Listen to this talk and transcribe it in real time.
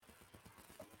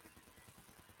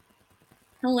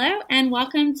Hello and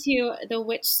welcome to The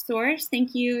Witch Source.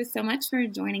 Thank you so much for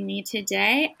joining me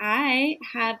today. I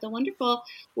have the wonderful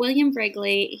William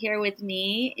Brigley here with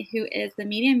me, who is the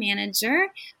media manager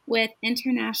with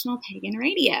International Pagan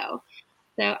Radio.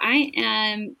 So I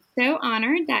am so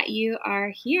honored that you are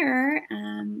here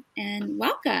and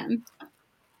welcome.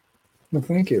 Well,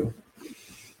 thank you.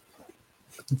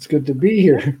 It's good to be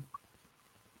here.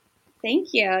 Thank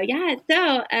you. Yeah,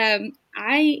 so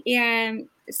I am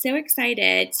so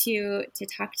excited to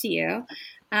talk to you.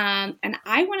 And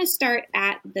I want to start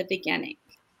at the beginning.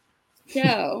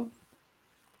 So,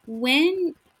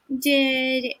 when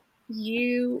did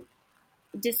you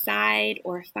decide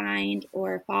or find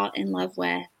or fall in love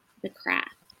with the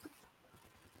craft?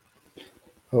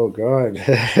 Oh God.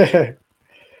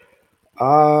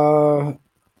 uh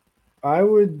I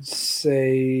would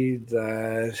say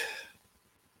that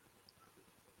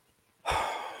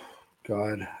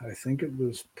God, I think it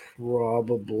was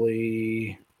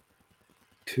probably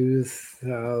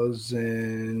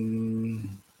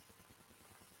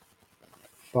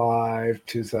 2005,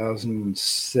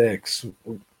 2006,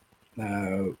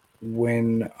 uh,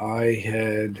 when I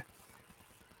had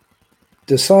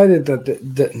decided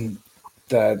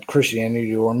that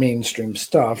Christianity or mainstream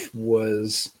stuff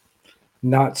was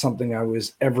not something I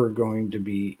was ever going to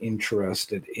be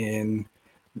interested in.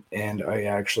 And I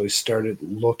actually started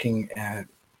looking at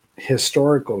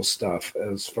historical stuff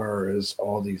as far as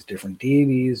all these different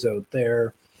deities out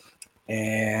there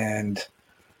and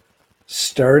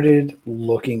started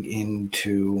looking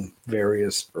into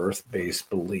various earth based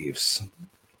beliefs.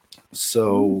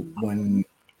 So Mm. when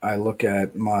I look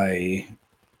at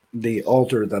the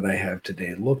altar that I have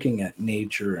today, looking at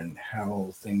nature and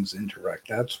how things interact,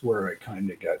 that's where I kind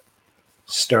of got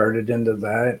started into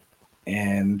that.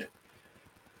 And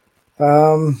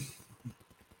um,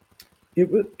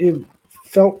 it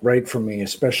felt right for me,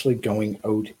 especially going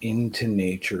out into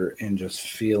nature and just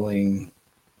feeling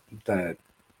that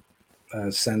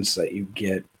sense that you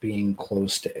get being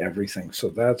close to everything. So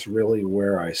that's really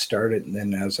where I started. And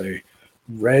then as I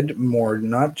read more,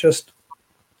 not just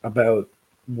about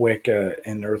Wicca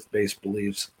and earth based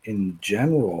beliefs in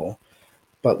general,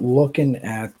 but looking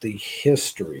at the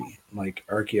history, like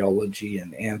archaeology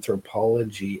and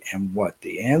anthropology, and what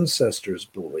the ancestors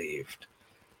believed.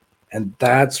 And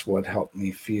that's what helped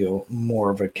me feel more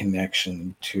of a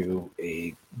connection to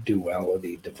a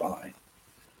duality divine.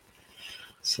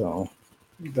 So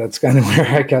that's kind of where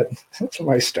I got to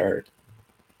my start.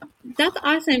 That's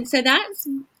awesome. So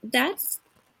that's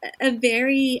a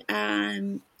very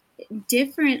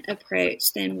different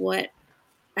approach than what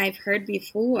I've heard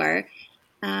before.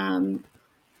 Um,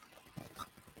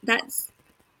 that's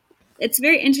it's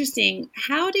very interesting.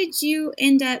 How did you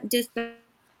end up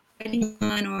deciding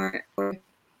on or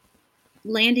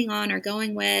landing on or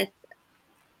going with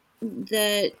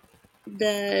the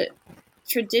the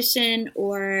tradition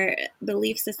or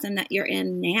belief system that you're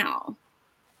in now?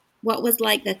 What was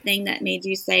like the thing that made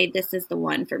you say this is the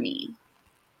one for me?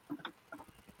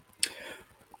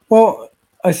 Well,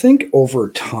 I think over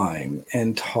time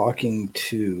and talking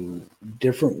to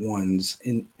different ones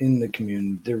in the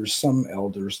community, there were some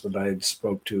elders that I had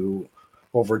spoke to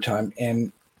over time,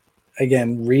 and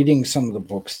again, reading some of the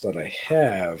books that I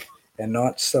have and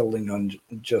not settling on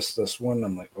just this one,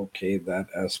 I'm like, okay, that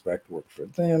aspect worked for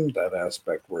them, that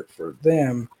aspect worked for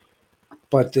them.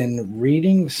 But then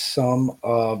reading some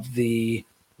of the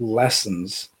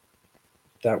lessons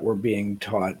that were being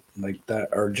taught, like that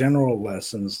are general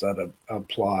lessons that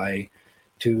apply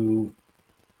to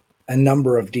a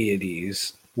number of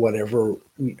deities, whatever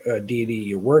deity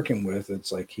you're working with,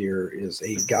 it's like here is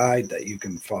a guide that you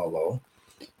can follow.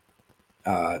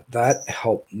 That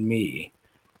helped me.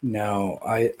 Now,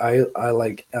 I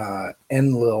like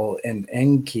Enlil and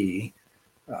Enki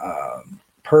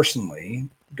personally,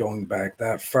 going back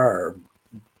that far,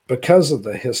 because of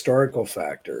the historical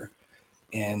factor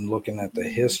and looking at the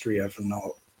history of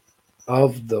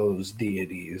those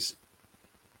deities.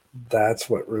 That's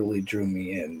what really drew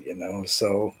me in.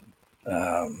 So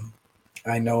um,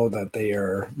 I know that they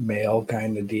are male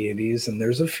kind of deities, and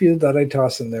there's a few that I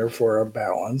toss in there for a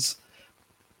balance.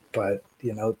 But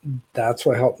that's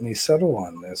what helped me settle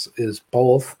on this is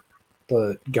both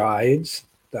the guides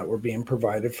that were being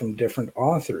provided from different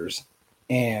authors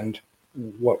and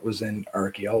what was in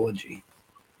archaeology.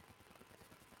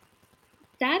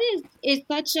 That is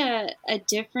such a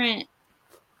different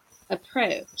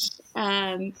approach.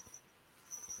 And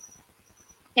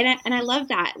I love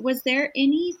that. Was there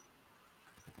any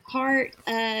part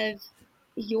of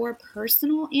your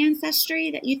personal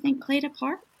ancestry that you think played a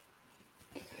part?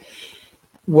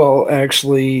 Well,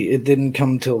 actually, it didn't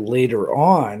come till later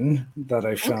on that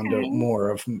I found out Okay. more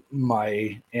of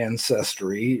my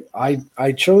ancestry.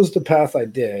 I chose the path I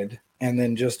did, and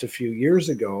then just a few years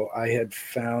ago, I had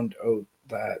found out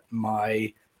that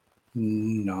my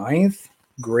ninth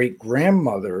great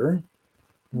grandmother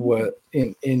Mm. was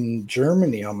in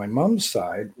Germany on my mom's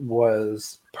side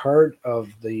was part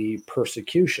of the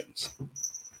persecutions,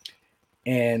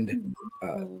 and uh,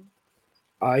 Wow.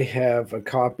 I have a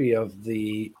copy of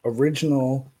the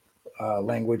original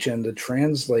language and the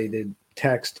translated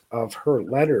text of her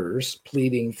letters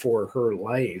pleading for her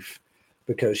life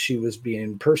because she was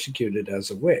being persecuted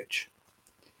as a witch.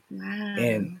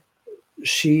 And Wow.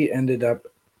 she ended up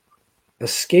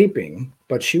escaping,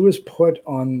 but she was put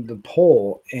on the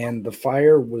pole and the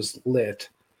fire was lit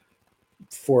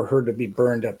for her to be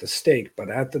burned at the stake. But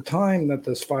at the time that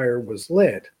this fire was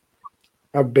lit,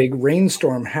 a big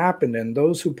rainstorm happened, and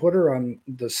those who put her on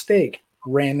the stake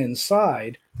ran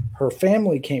inside. Her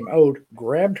family came out,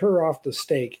 grabbed her off the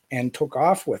stake, and took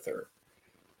off with her.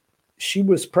 She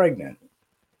was pregnant,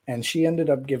 and she ended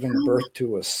up giving Oh, birth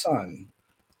to a son.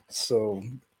 So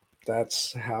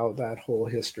that's how that whole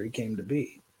history came to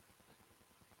be.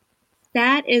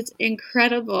 that is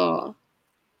incredible.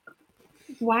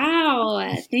 Wow.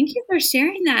 Thank you for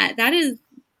sharing that. Well,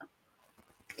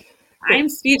 I'm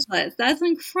speechless. That's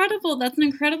incredible. That's an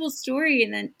incredible story.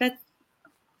 And then that's,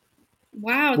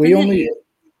 wow, we something that only you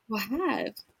will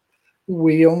have.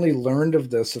 we only learned of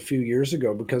this a few years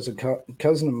ago because a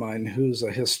cousin of mine who's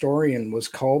a historian was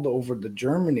called over to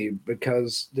Germany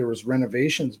because there was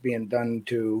renovations being done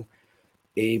to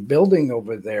a building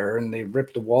over there, and they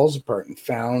ripped the walls apart and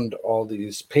found all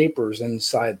these papers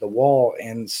inside the wall,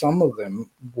 and some of them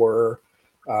were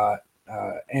uh,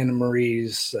 Anna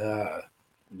Marie's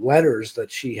letters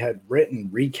that she had written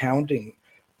recounting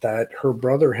that her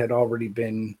brother had already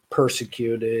been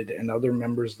persecuted and other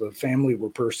members of the family were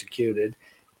persecuted,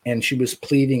 and she was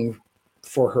pleading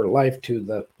for her life to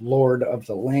the Lord of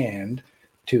the land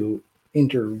to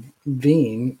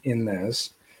intervene in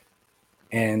this,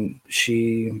 and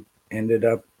she ended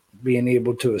up being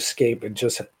able to escape. It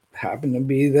just happened to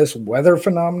be this weather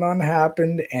phenomenon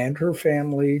happened, and her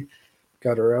family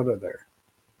got her out of there.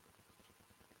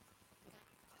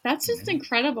 That's just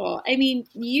incredible. I mean,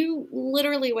 you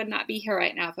literally would not be here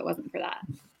right now if it wasn't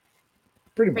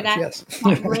Pretty for much, that, yes.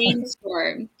 that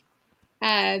rainstorm.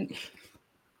 Um,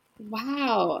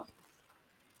 wow.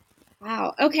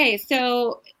 Wow. Okay.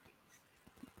 So,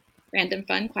 random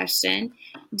fun question.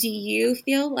 Do you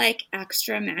feel like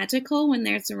extra magical when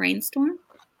there's a rainstorm?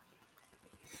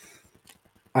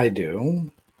 I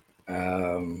do.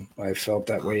 I felt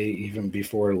that way even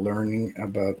before learning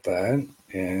about that.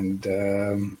 And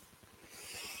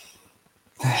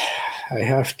I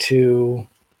have to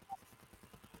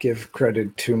give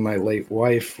credit to my late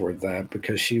wife for that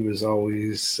because she was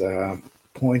always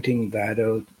pointing that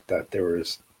out, that there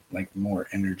was like more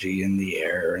energy in the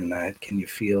air and that can you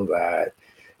feel that,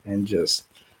 and just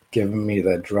giving me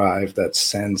that drive, that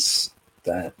sense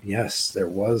that yes, there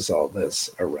was all this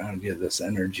around you, this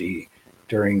energy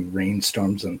during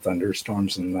rainstorms and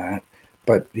thunderstorms and that.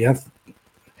 But yeah,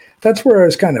 that's where I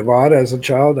was kind of odd as a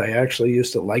child. I actually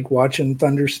used to like watching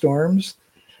thunderstorms,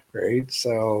 right?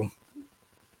 So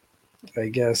I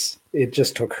guess it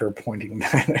just took her pointing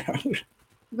that out.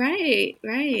 Right,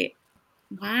 right.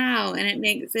 Wow. And it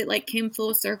makes it like came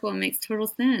full circle and makes total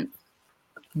sense.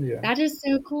 Yeah. That is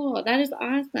so cool. That is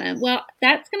awesome. Well,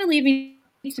 that's going to lead me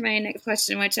to my next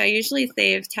question, which I usually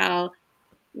save till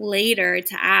later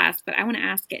to ask, but I want to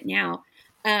ask it now.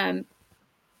 Um,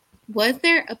 was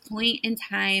there a point in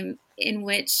time in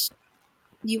which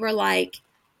you were like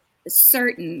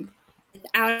certain,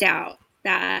 without doubt,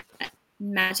 that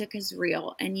magic is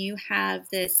real and you have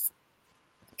this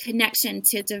connection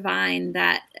to divine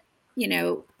that, you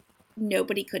know,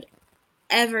 nobody could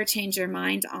ever change your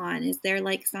mind on? Is there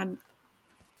like some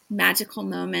magical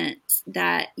moment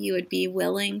that you would be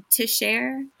willing to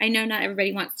share? I know not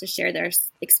everybody wants to share their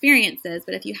experiences,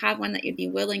 but if you have one that you'd be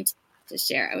willing to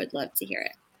share, I would love to hear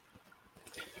it.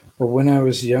 Well, when I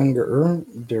was younger,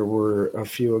 there were a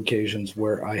few occasions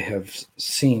where I have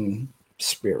seen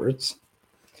spirits,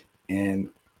 and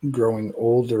growing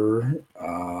older,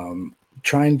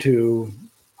 trying to,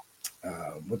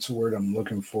 what's the word I'm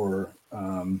looking for?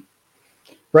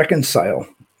 Reconcile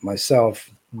myself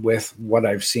with what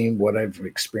I've seen, what I've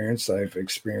experienced. I've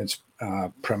experienced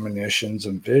premonitions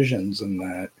and visions and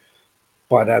that.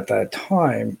 But at that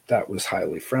time, that was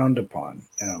highly frowned upon.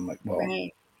 And I'm like, well,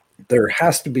 Right. there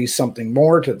has to be something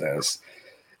more to this.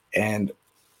 And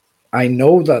I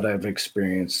know that I've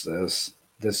experienced this.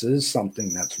 This is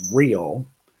something that's real.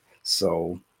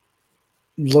 So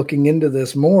looking into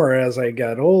this more as I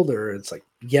got older, it's like,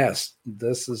 yes,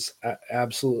 this is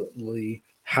absolutely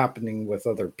happening with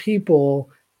other people.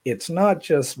 It's not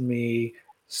just me.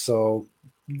 So,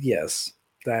 yes,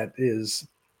 that is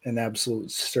an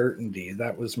absolute certainty.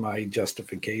 That was my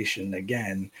justification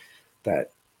again,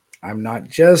 that I'm not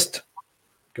just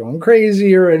going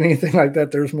crazy or anything like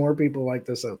that. There's more people like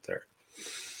this out there.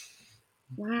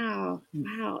 Wow.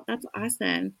 Wow. That's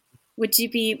awesome. Would you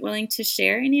be willing to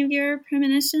share any of your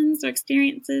premonitions or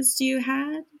experiences you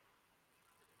had?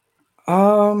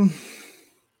 Um,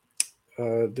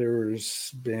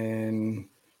 there's been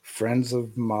friends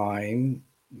of mine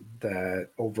that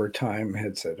over time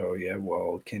had said, "Oh yeah,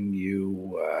 well, can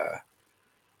you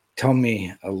tell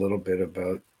me a little bit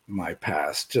about my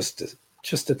past, just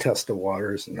to test the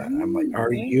waters?" And that I'm like, Oh, "Are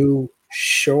great. you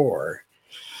sure?"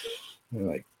 And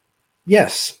they're like,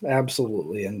 "Yes,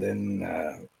 absolutely." And then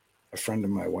a friend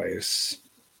of my wife's,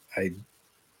 I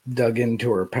dug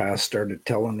into her past, started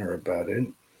telling her about it.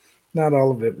 Not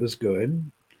all of it was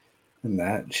good, and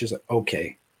that she's like,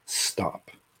 "Okay,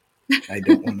 stop. I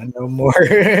don't want to know more."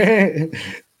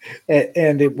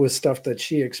 And it was stuff that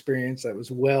she experienced that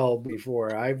was well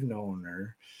before I've known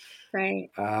her.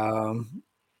 Right. Um,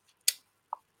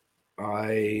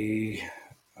 I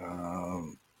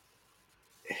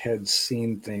had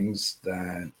seen things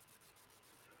that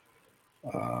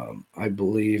I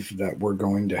believe that were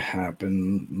going to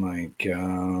happen, like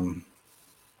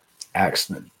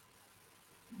accident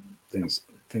things,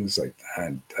 things like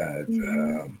that.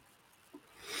 Hmm.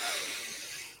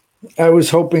 I was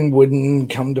hoping wouldn't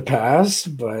come to pass,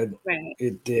 but Right.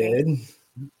 it did.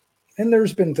 And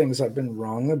there's been things I've been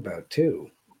wrong about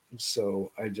too.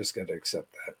 So I just got to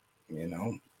accept that, you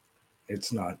know,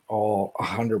 it's not all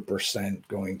 100%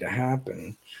 going to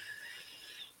happen.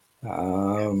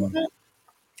 Um, Well,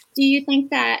 do you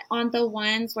think that on the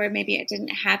ones where maybe it didn't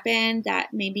happen,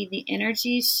 that maybe the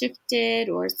energy shifted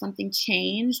or something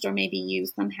changed, or maybe you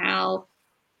somehow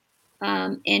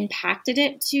impacted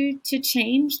it to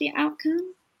change the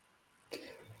outcome?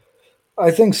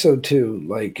 I think so too.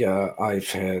 Like I've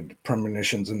had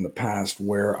premonitions in the past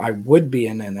where I would be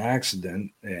in an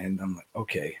accident, and I'm like,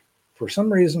 okay, for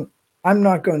some reason, I'm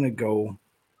not going to go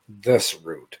this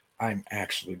route. I'm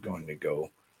actually going to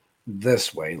go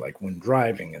this way, like when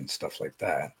driving and stuff like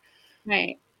that.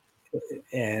 Right.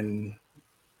 And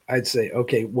I'd say,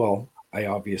 okay, well, I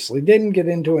obviously didn't get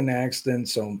into an accident,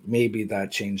 so maybe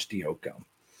that changed the outcome.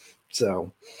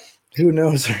 So who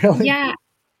knows, really? Yeah,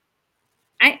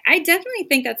 I definitely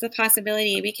think that's a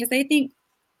possibility because I think,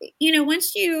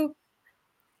 once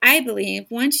I believe,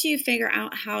 once you figure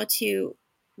out how to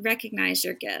recognize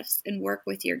your gifts and work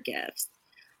with your gifts,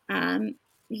 um,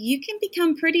 you can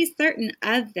become pretty certain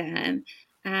of them.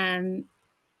 Um,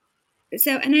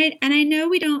 and I know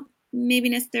we don't maybe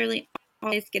necessarily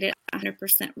always get it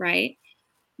 100% right,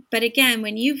 but again,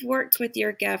 when you've worked with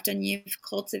your gift and you've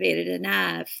cultivated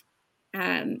enough,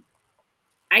 um,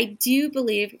 I do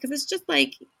believe, because it's just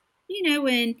like,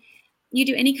 when you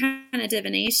do any kind of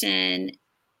divination,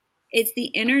 it's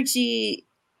the energy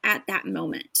at that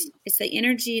moment. It's the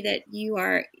energy that you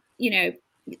are, you know,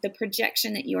 the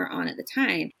projection that you are on at the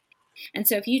time. And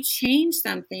so if you change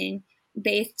something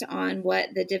based on what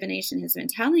the divination has been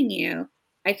telling you,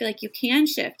 I feel like you can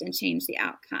shift and change the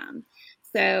outcome.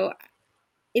 So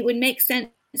it would make sense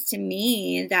to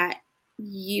me that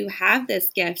you have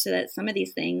this gift so that some of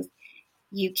these things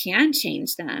you can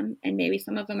change them. And maybe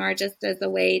some of them are just as a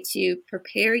way to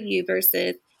prepare you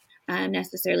versus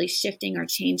necessarily shifting or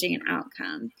changing an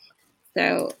outcome.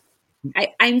 So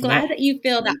I'm Not glad that you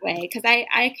feel that way because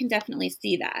I can definitely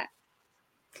see that.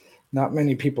 not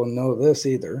many people know this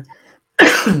either,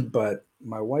 but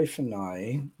my wife and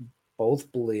I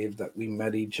both believe that we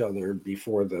met each other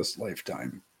before this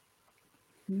lifetime.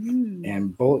 Mm,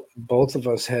 And both of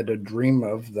us had a dream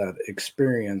of that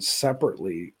experience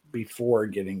separately before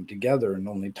getting together and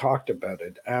only talked about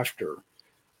it after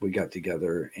we got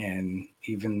together. And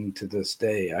even to this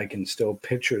day I can still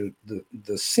picture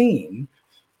the scene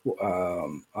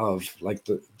of like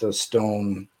the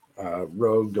stone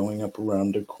road going up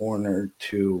around a corner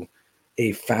to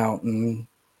a fountain,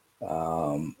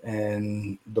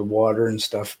 and the water and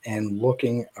stuff, and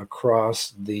looking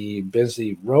across the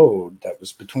busy road that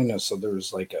was between us. So there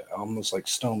was like almost like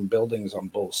stone buildings on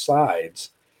both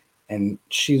sides. And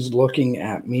she's looking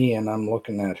at me, and I'm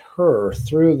looking at her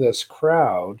through this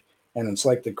crowd. And it's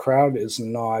like the crowd is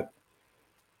not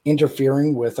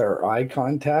interfering with our eye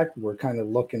contact. We're kind of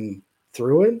looking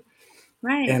through it.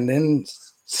 right. And then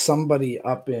somebody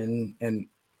up in an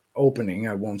opening,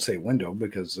 I won't say window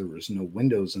because there was no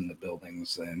windows in the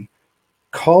buildings then,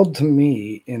 called to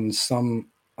me in some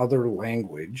other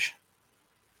language,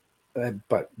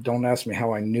 but don't ask me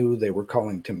how I knew they were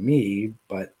calling to me.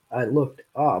 But I looked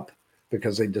up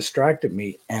because they distracted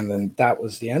me, and then that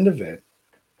was the end of it.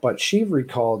 But she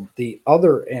recalled the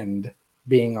other end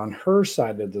being on her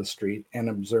side of the street and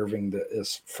observing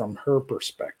this from her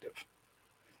perspective.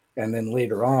 And then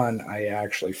later on, I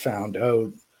actually found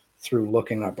out through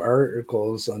looking up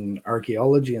articles on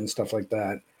archaeology and stuff like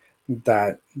that,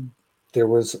 that there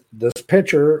was this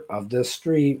picture of this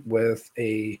street with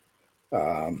a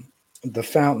um, the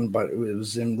fountain, but it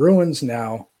was in ruins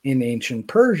now in ancient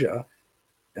Persia.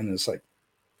 And it's like,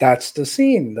 that's the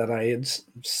scene that I had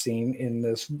seen in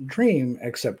this dream,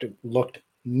 except it looked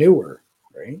newer,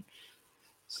 right?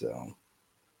 So,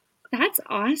 That's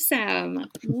awesome.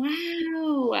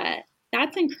 Wow.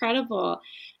 That's incredible.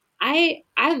 I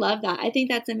love that. I think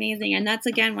that's amazing. And that's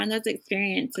again one of those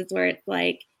experiences where it's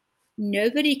like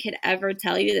nobody could ever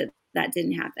tell you that that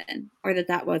didn't happen or that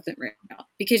that wasn't real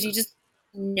because you just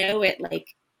know it like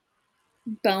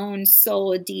bone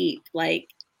soul deep. Like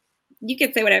you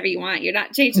can say whatever you want. You're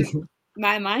not changing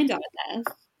my mind on this.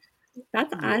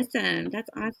 That's yeah. awesome. That's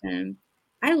awesome.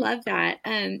 I love that.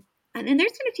 And there's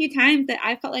been a few times that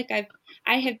I felt like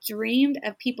I have dreamed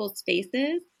of people's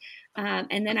faces,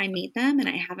 and then I meet them and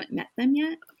I haven't met them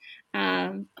yet.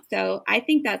 So I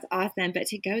think that's awesome. But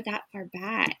to go that far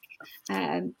back,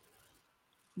 um,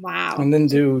 wow. And then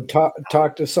to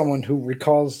talk to someone who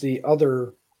recalls the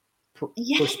other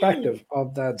Yes, perspective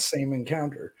of that same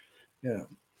encounter. Yeah.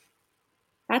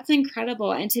 that's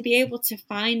incredible. And to be able to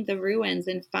find the ruins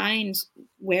and find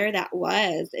where that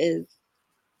was is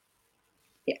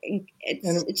And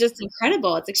it's just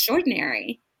incredible. It's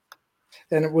extraordinary.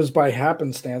 it was by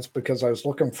happenstance because I was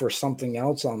looking for something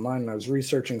else online. And I was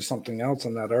researching something else,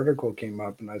 and that article came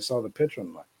up, and I saw the picture. And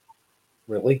I'm like,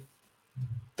 really?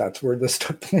 That's where this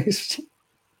took place?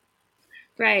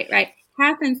 Right, right.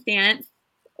 Happenstance,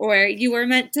 or you were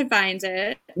meant to find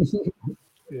it.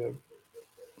 Yeah.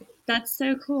 That's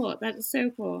so cool. That's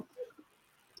so cool.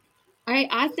 All right,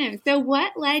 awesome. So,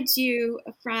 what led you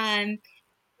from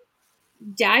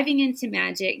diving into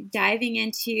magic, diving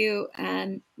into,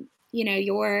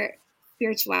 your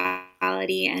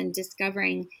spirituality and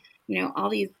discovering, all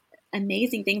these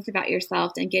amazing things about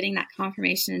yourself and getting that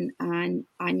confirmation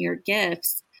on your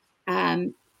gifts?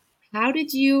 Um, how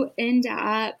did you end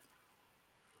up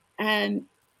um,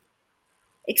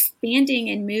 expanding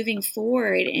and moving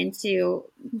forward into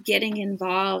getting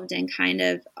involved in kind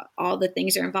of all the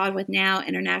things you're involved with now,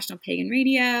 International Pagan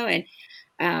Radio, and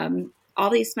all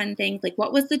these fun things? Like,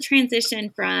 what was the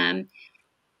transition from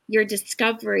your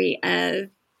discovery of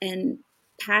and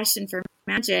passion for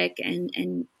magic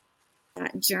and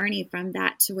that journey from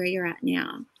that to where you're at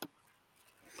now?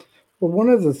 Well, one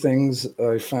of the things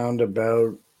I found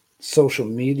about social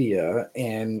media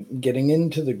and getting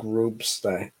into the groups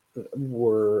that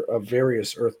were of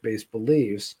various earth based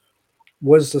beliefs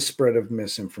was the spread of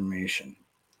misinformation.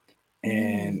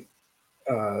 Mm,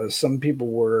 And some people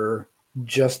were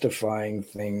justifying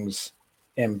things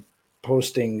and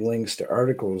posting links to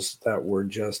articles that were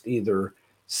just either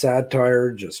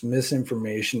satire, just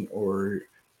misinformation, or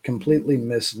completely mm,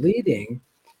 misleading.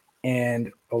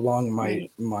 And along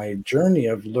right. my journey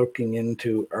of looking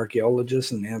into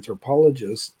archaeologists and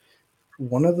anthropologists,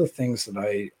 one of the things that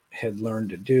I had learned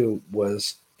to do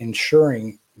was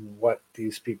ensuring what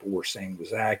these people were saying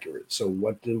was accurate. So,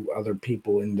 what do other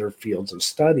people in their fields of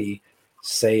study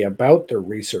say about their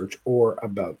research or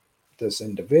about this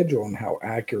individual and how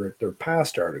accurate their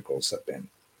past articles have been?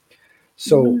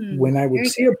 So, when I would Very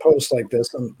see a post like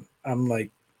this, I'm like,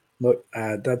 look,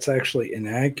 that's actually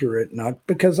inaccurate, not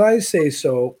because I say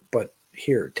so, but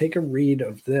here, take a read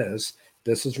of this.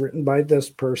 This is written by this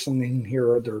person, and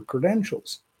here are their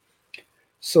credentials.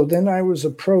 So then I was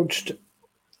approached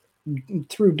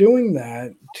through doing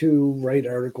that to write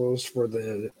articles for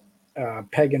the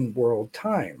Pagan World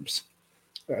Times.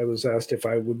 I was asked if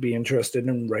I would be interested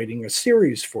in writing a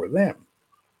series for them.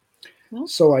 well,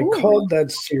 So I cool. called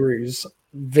that series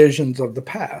Visions of the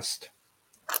Past.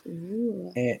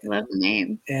 Ooh, And, love the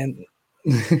name. and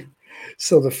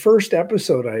so the first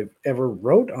episode I ever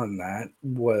wrote on that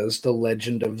was The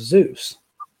Legend of Zeus.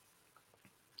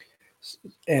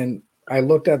 And I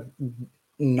looked at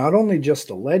not only just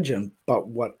the legend, but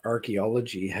what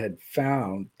archaeology had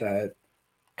found that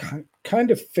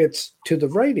kind of fits to the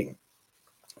writing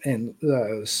and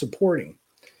supporting.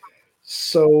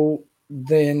 So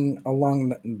then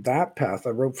along that path, I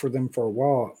wrote for them for a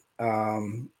while.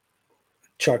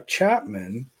 Chuck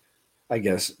Chapman, I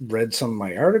guess, read some of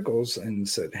my articles and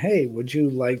said, "Hey, would you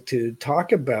like to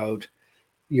talk about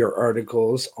your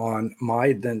articles on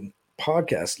my then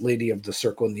podcast, Lady of the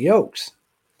Circle and the Oaks.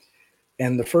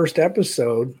 And the first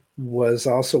episode was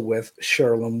also with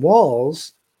Sherilyn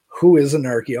Walls, who is an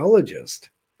archaeologist.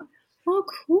 Oh,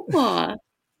 cool.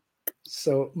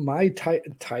 So my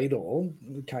title,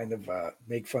 kind of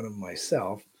make fun of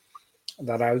myself,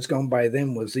 that I was going by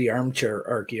then was the armchair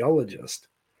archaeologist,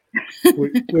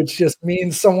 which just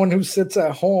means someone who sits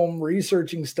at home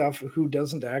researching stuff who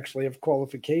doesn't actually have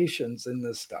qualifications in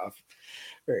this stuff,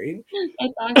 right?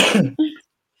 That's awesome.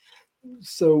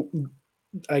 So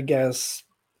I guess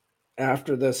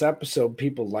after this episode,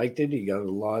 people liked it. He got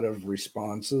a lot of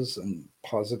responses and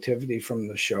positivity from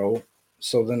the show.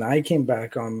 So then I came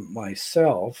back on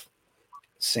myself,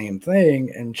 same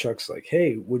thing. And Chuck's like,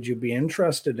 hey, would you be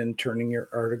interested in turning your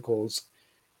articles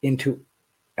into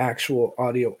actual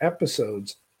audio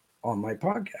episodes on my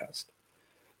podcast?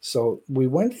 So we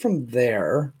went from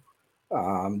there,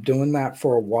 doing that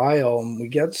for a while, and we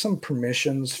get some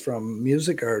permissions from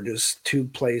music artists to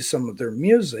play some of their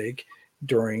music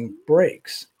during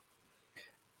breaks.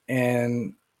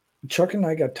 And Chuck and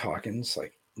I got talking. It's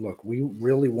like, look, we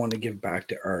really want to give back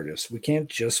to artists. We can't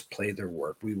just play their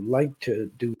work. We like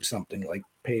to do something like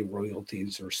pay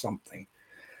royalties or something.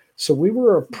 So we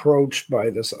were approached by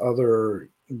this other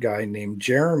guy named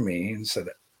Jeremy and said,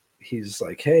 he's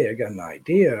like, hey, I got an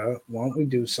idea. Why don't we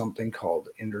do something called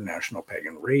International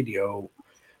Pagan Radio?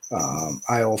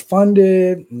 I'll fund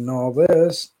it and all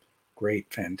this.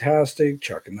 Great, fantastic.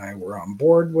 Chuck and I were on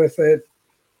board with it.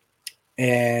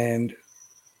 And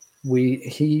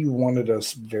he wanted a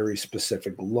very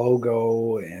specific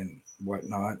logo and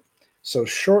whatnot. So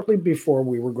shortly before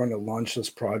we were going to launch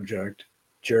this project,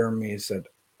 Jeremy said,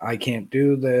 I can't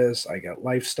do this. I got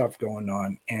life stuff going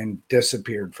on, and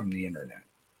disappeared from the internet.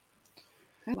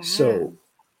 Oh, So wow.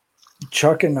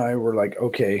 Chuck and I were like,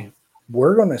 okay,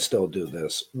 we're going to still do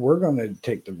this. We're going to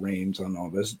take the reins on all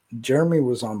this. Jeremy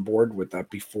was on board with that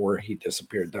before he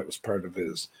disappeared. That was part of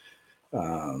his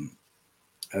um,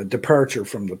 departure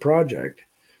from the project.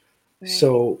 Right.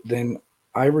 So then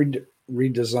I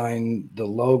redesigned the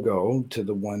logo to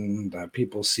the one that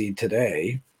people see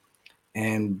today,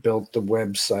 and built the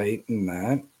website and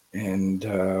that.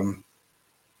 And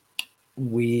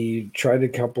we tried a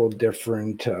couple of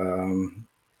different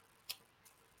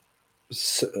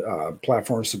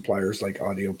platform suppliers, like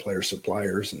audio player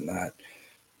suppliers and that,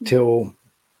 till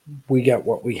we got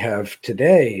what we have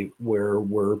today, where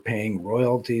we're paying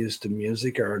royalties to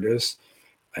music artists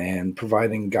and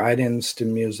providing guidance to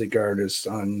music artists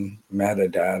on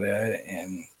metadata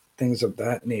and things of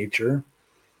that nature.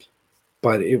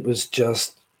 But it was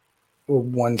just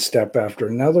one step after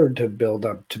another to build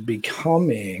up to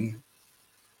becoming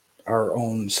our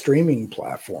own streaming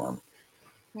platform.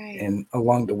 Right. And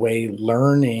along the way,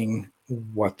 learning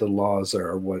what the laws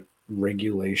are, what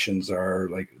regulations are,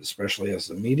 like, especially as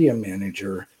the media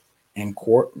manager, and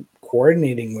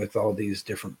coordinating with all these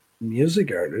different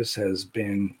music artists has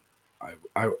been,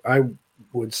 I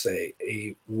would say,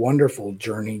 a wonderful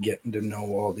journey, getting to know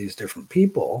all these different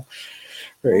people.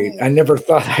 Right. I Right. never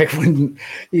thought I would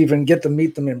even get to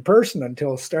meet them in person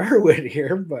until Starwood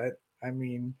here. But I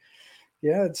mean,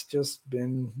 yeah, it's just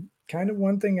been kind of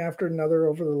one thing after another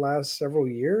over the last several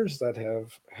years that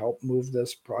have helped move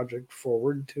this project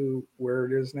forward to where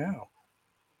it is now.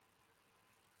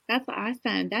 That's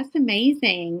awesome. That's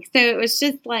amazing. So it was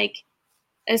just like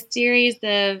a series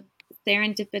of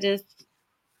serendipitous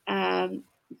um,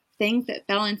 things that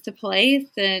fell into place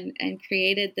and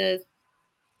created this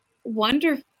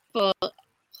wonderful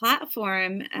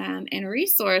platform and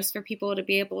resource for people to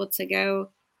be able to go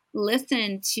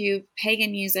listen to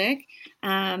pagan music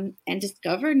and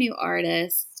discover new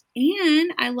artists.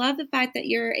 And I love the fact that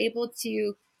you're able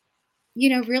to,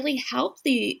 really help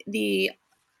the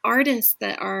artists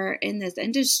that are in this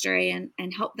industry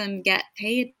and help them get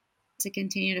paid to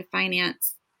continue to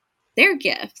finance their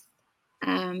gifts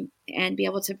and be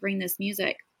able to bring this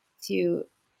music to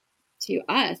to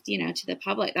us, to the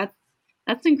public.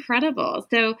 That's incredible.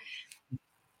 So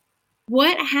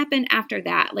what happened after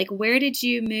that? Like, where did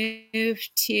you move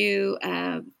to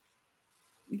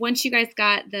once you guys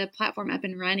got the platform up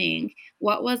and running?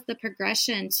 What was the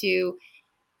progression to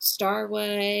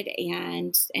Starwood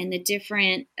and the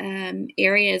different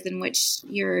areas in which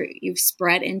you've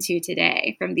spread into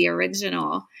today from the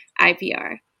original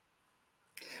IPR?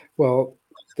 Well,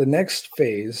 the next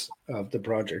phase of the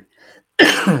project,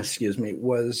 excuse me,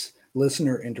 was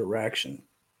listener interaction.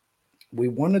 We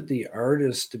wanted the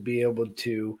artists to be able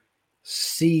to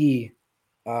see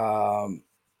um,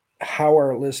 how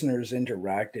our listeners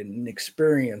interacted and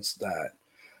experienced that.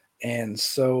 And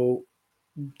so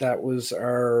that was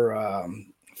our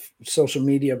social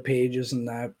media pages and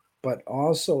that, but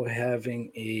also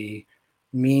having a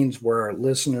means where our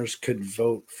listeners could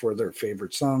vote for their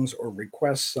favorite songs or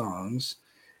request songs.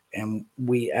 And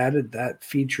we added that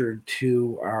feature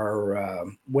to our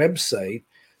website.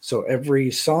 So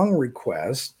every song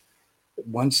request,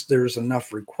 once there's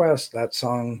enough requests, that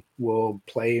song will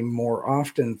play more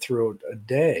often throughout a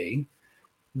day,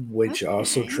 which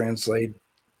also Okay. translate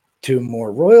to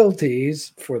more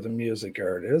royalties for the music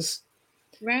artists.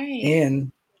 Right.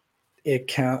 And it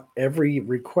count every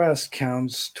request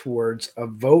counts towards a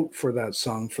vote for that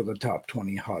song for the top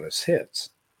 20 hottest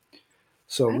hits.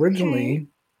 So Okay. originally,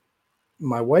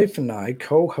 my wife and I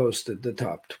co-hosted the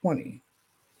top 20,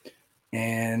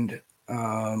 and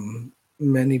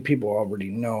many people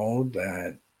already know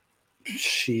that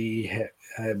she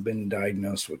had been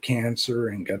diagnosed with cancer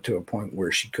and got to a point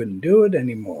where she couldn't do it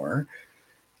anymore.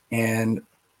 And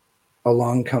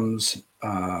along comes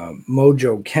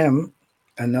Mojo Kemp,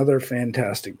 another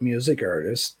fantastic music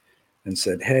artist, and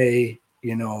said, "Hey,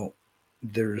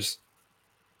 there's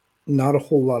not a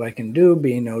whole lot I can do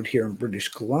being out here in British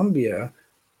Columbia,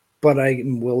 but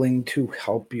I'm willing to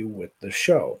help you with the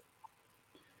show."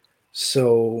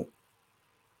 So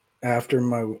after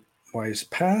my wife's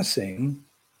passing,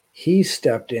 he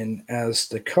stepped in as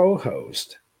the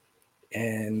co-host,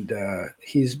 and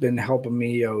he's been helping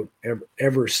me out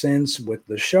ever since with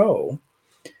the show.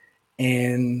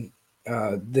 And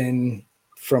then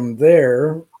from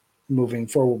there, moving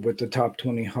forward with the top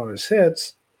 20 hottest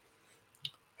hits,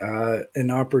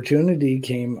 an opportunity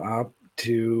came up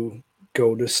to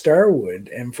go to Starwood.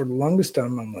 And for the longest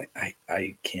time, I'm like,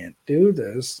 I can't do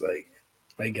this. Like,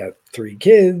 I got three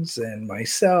kids and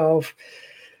myself.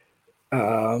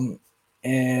 Um,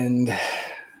 and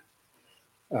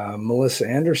Melissa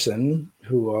Anderson,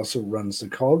 who also runs the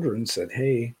Cauldron, said,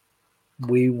 "Hey,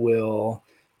 we will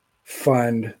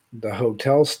fund the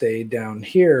hotel stay down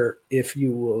here if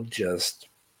you will just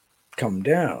come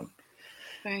down."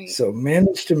 Right. So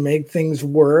managed to make things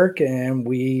work, and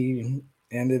we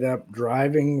ended up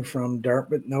driving from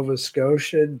Dartmouth, Nova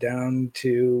Scotia, down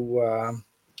to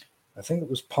I think it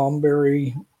was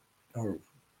Palmbury, or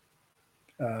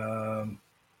um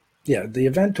yeah, the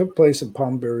event took place in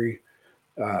Palmbury,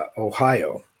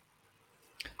 Ohio,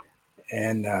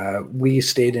 and we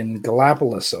stayed in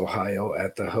Gallipolis, Ohio,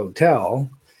 at the hotel,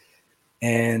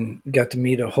 and got to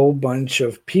meet a whole bunch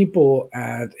of people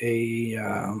at a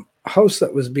house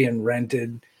that was being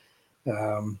rented.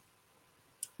 Um,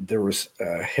 there was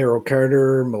Harold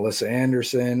Carter, Melissa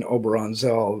Anderson, Oberon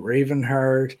Zell,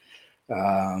 Ravenheart,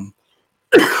 um,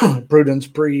 Prudence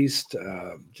Priest,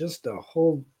 just a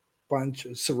whole bunch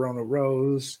of Serona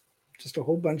Rose, just a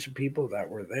whole bunch of people that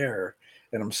were there.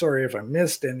 And I'm sorry if I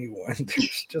missed anyone.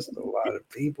 There's just a lot of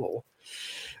people.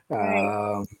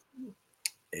 Right. Um,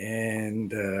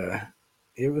 and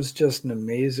it was just an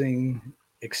amazing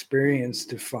experience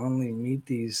to finally meet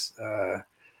these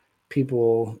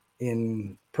people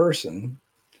in person,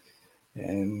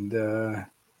 and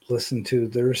listen to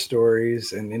their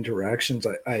stories and interactions.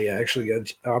 I actually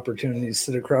got opportunities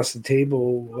to sit across the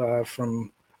table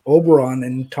from Oberon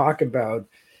and talk about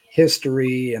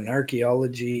history and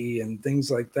archaeology and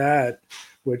things like that,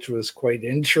 which was quite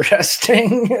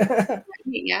interesting.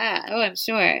 Yeah. Oh, I'm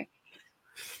sure.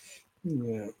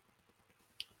 Yeah.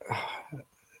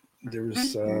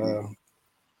 There's Awesome.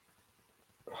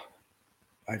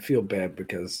 I feel bad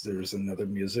because there's another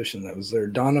musician that was there.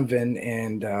 Donovan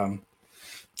and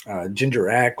Ginger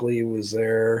Ackley was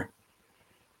there.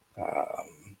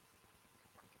 Um,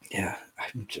 yeah,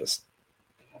 I'm just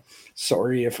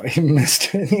sorry if I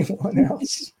missed anyone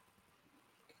else.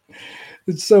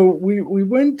 So we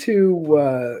went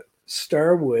to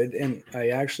Starwood, and I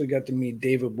actually got to meet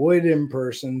David Wood in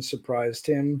person. Surprised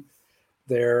him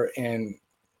there, and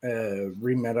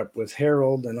re-met up with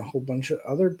Harold and a whole bunch of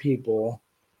other people,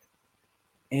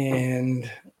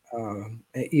 and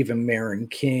even Marin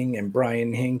King and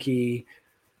Brian Hinkey,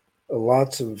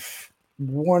 lots of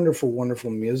wonderful, wonderful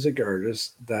music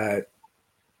artists. That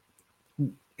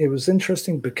it was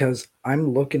interesting because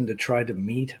I'm looking to try to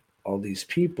meet all these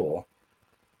people,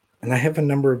 and I have a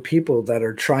number of people that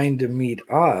are trying to meet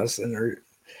us and are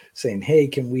saying, "Hey,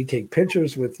 can we take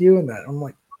pictures with you?" And that I'm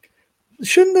like,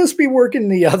 shouldn't this be working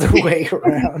the other way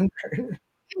around?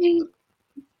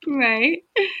 Right.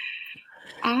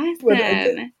 But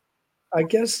Awesome. I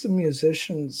guess the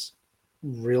musicians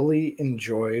really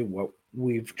enjoy what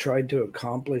we've tried to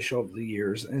accomplish over the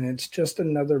years, and it's just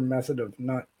another method of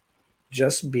not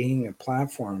just being a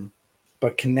platform,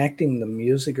 but connecting the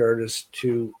music artists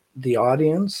to the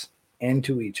audience and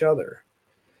to each other.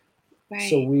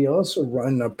 So Right. we also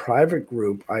run a private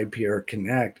group, IPR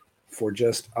Connect, for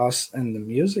just us and the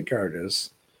music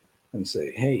artists and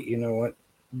say, hey, you know what?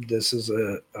 This is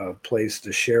a place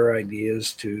to share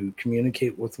ideas, to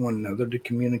communicate with one another, to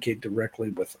communicate directly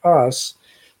with us.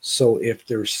 So if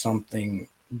there's something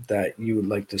that you would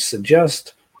like to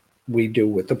suggest we do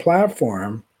with the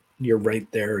platform, you're right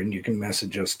there and you can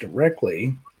message us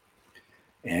directly.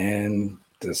 And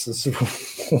this is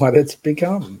what it's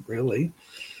become, really.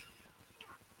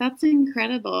 That's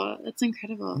incredible. That's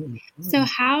incredible. So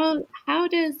how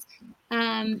does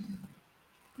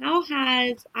how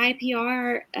has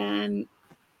IPR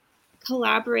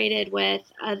collaborated with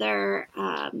other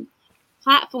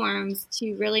platforms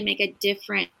to really make a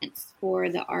difference for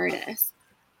the artists?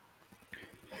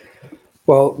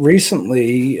 Well,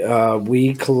 recently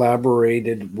we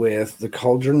collaborated with the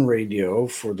Cauldron Radio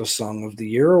for the Song of the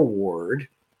Year award,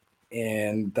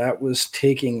 and that was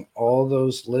taking all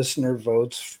those listener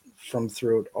votes from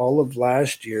throughout all of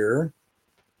last year,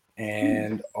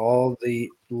 and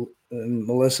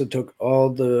Melissa took all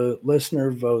the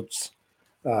listener votes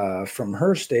from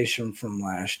her station from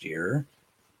last year,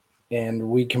 and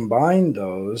we combined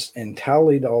those and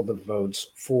tallied all the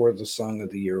votes for the Song of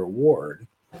the Year award.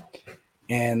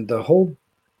 And the whole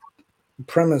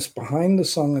premise behind the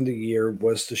Song of the Year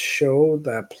was to show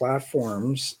that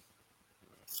platforms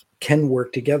can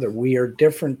work together. We are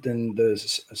different than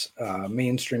the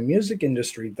mainstream music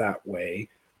industry that way,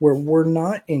 where we're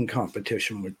not in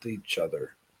competition with each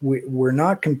other. We're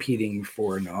not competing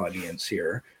for an audience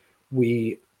here.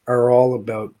 We are all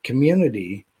about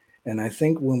community. And I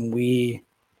think when we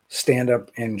stand up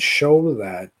and show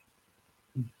that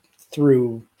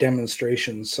through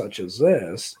demonstrations such as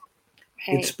this,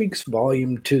 it Right. speaks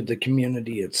volume to the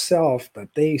community itself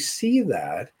that they see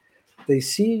that. They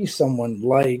see someone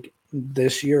like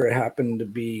this year it happened to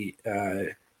be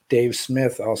Dave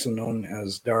Smith, also known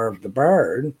as Darv the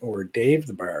Bard or Dave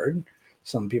the Bard,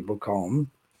 some people call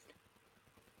him.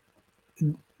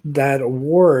 That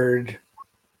award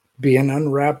being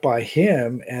unwrapped by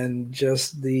him and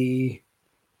just the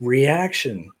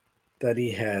reaction that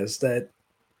he has, that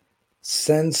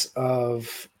sense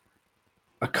of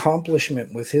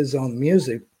accomplishment with his own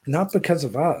music, not because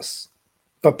of us,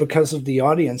 but because of the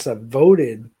audience that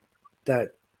voted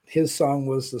that his song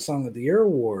was the Song of the Year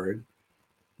award.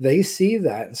 They see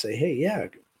that and say, hey, yeah,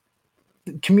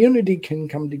 the community can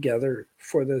come together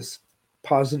for this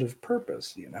positive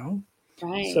purpose, you know?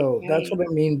 Right, So that's right. what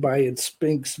I mean by it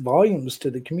speaks volumes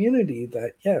to the community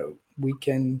that, yeah, we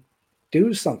can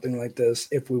do something like this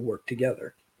if we work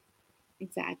together.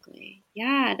 Exactly.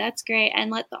 Yeah, that's great.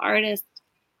 And let the artist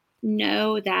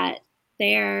know that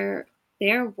their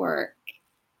their work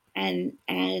and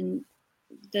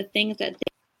the things that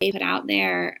they put out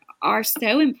there are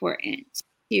so important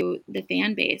to the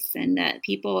fan base, and that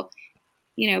people,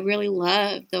 really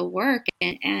love the work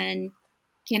and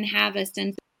can have a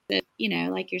sense of,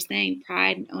 like you're saying,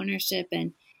 pride and ownership,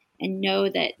 and know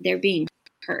that they're being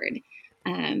heard.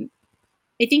 Um,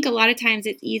 I think a lot of times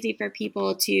it's easy for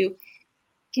people to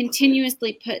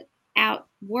continuously put out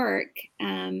work,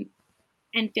 and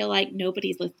feel like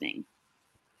nobody's listening,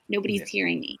 nobody's Yeah.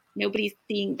 hearing me, nobody's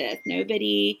seeing this,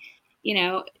 nobody, you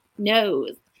know,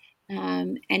 knows.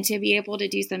 And to be able to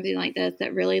do something like this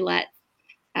that really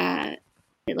uh,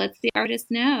 it lets the artist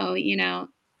know,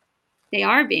 they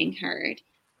are being heard.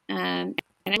 And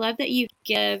I love that you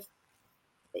give,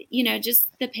 just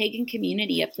the pagan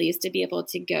community a place to be able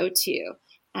to go to.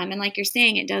 And like you're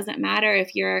saying, it doesn't matter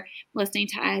if you're listening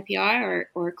to IPR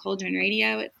or Cauldron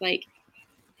Radio. It's like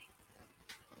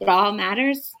it all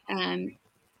matters.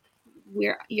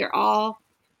 You're all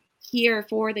here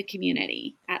for the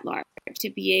community at large to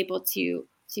be able to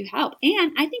help.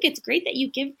 And I think it's great that you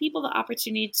give people the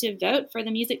opportunity to vote for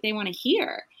the music they want to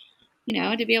hear.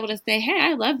 To be able to say, "Hey,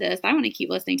 I love this. I want to keep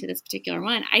listening to this particular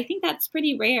one." I think that's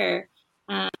pretty rare,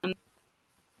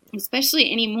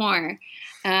 especially anymore.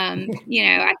 I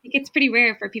think it's pretty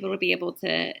rare for people to be able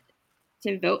to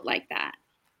vote like that.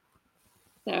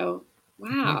 So,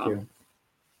 Thank wow, you.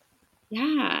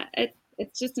 yeah,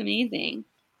 it's just amazing.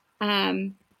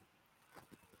 Um,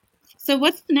 so,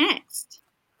 what's next?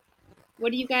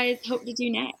 What do you guys hope to do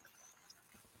next?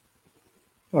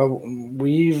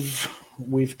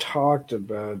 We've talked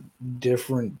about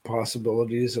different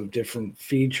possibilities of different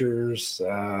features.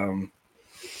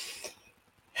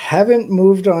 Haven't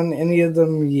moved on any of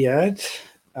them yet.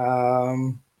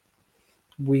 Um,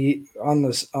 we on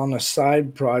a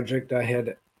side project, I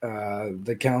had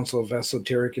the Council of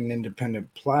Esoteric and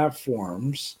Independent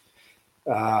Platforms.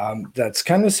 That's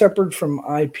kind of separate from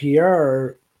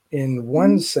IPR in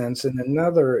one Mhm. sense. In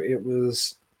another, it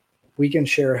was we can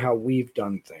share how we've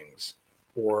done things,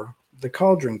 or the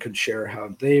Cauldron could share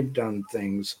how they've done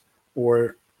things,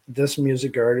 or this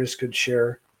music artist could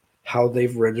share how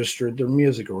they've registered their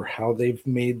music or how they've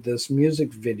made this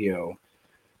music video.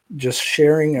 Just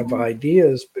sharing of Mhm.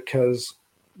 ideas, because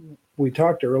we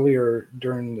talked earlier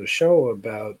during the show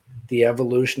about the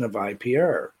evolution of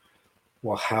IPR.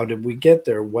 Well, how did we get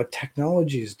there? What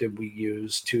technologies did we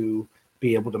use to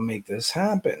be able to make this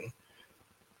happen?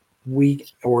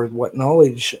 Or what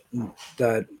knowledge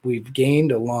that we've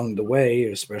gained along the way,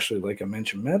 especially like I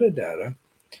mentioned, metadata,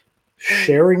 Right.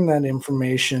 sharing that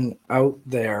information out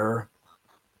there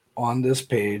on this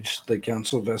page, the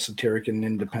Council of Esoteric and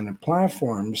Independent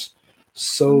Platforms,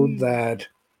 so Mm. that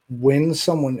when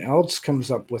someone else comes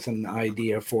up with an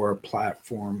idea for a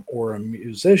platform, or a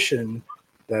musician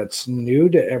that's new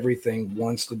to everything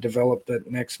wants to develop that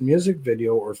next music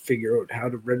video or figure out how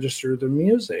to register their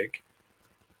music,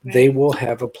 they Right. will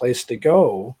have a place to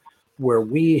go, where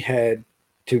we had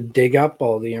to dig up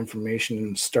all the information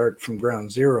and start from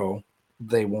ground zero.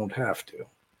 They won't have to.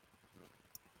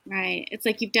 Right. It's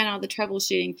like you've done all the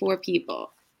troubleshooting for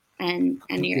people, and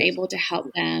you're Yes. able to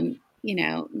help them,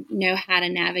 know how to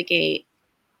navigate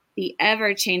the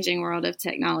ever changing world of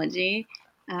technology.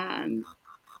 Um,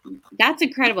 that's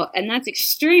incredible, and that's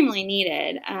extremely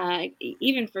needed.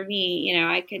 Even for me,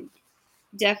 I could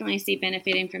definitely see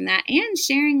benefiting from that, and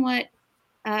sharing what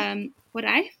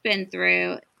I've been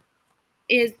through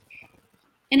is.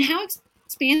 And how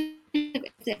expansive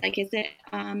is it? Like, is it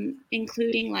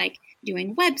including like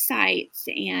doing websites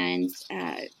and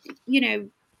you know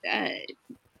uh,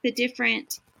 the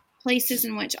different places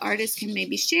in which artists can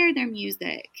maybe share their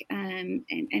music, and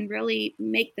really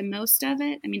make the most of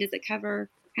it? I mean, does it cover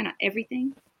kind of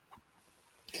everything?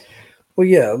 Well,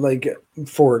 yeah, like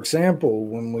for example,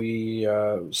 when we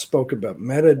spoke about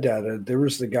metadata, there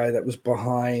was the guy that was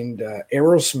behind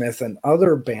Aerosmith and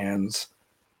other bands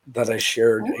that I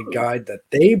shared a Oh, guide that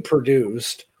they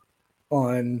produced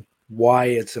on why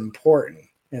it's important.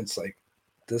 And it's like,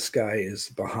 this guy is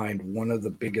behind one of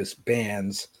the biggest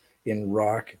bands in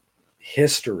rock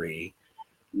history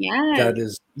yes, that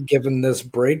is given this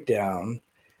breakdown.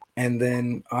 And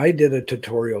then I did a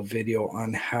tutorial video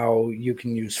on how you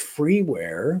can use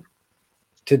freeware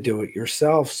to do it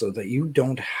yourself, so that you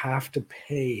don't have to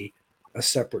pay a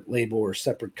separate label or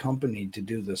separate company to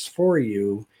do this for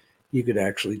you. You could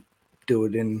actually do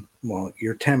it in, well,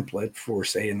 your template for,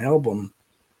 say, an album.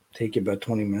 Take you about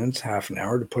 20 minutes, half an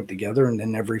hour to put together, and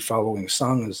then every following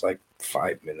song is like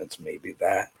 5 minutes, maybe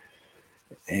that,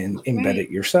 and embed right. it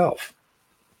yourself.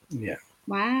 Yeah.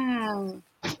 Wow,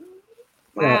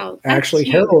 wow, that's Actually,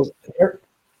 huge.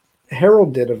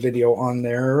 Harold did a video on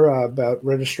there about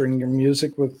registering your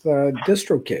music with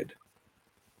DistroKid.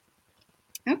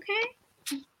 Okay,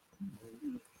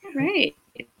 all right.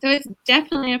 So it's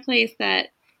definitely a place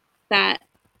that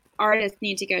artists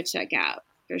need to go check out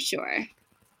for sure.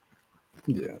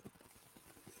 Yeah.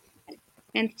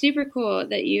 And super cool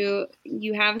that you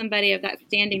have somebody of that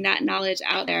standing, that knowledge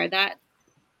out there.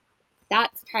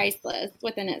 That's priceless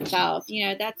within itself.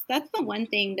 That's the one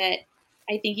thing that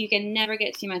I think you can never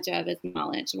get too much of is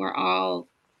knowledge. We're all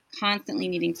constantly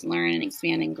needing to learn and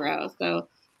expand and grow. So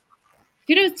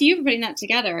kudos to you for putting that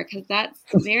together, because that's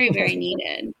very, very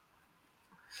needed.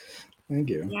 Thank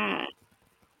you. Yeah.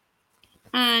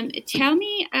 Tell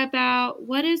me about,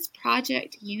 what is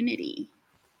Project Unity?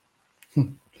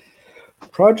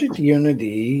 Project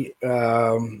Unity,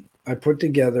 I put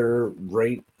together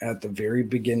right at the very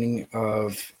beginning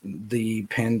of the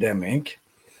pandemic.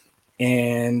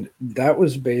 And that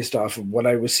was based off of what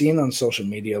I was seeing on social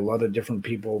media. A lot of different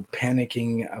people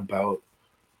panicking about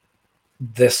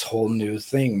this whole new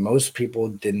thing. Most people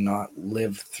did not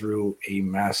live through a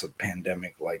massive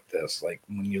pandemic like this. Like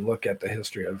when you look at the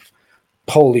history of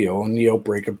polio and the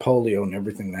outbreak of polio and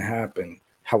everything that happened,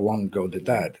 how long ago did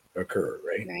that occur,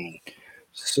 right? Right.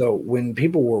 So when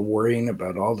people were worrying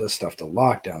about all this stuff, the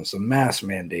lockdowns, the mask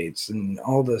mandates, and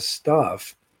all this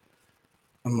stuff,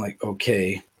 I'm like,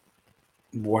 okay,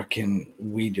 what can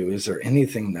we do? Is there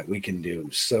anything that we can do?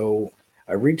 So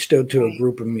I reached out to a Right.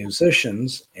 group of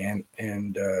musicians and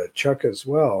Chuck as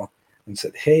well, and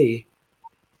said, hey,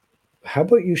 how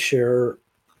about you share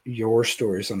your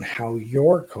stories on how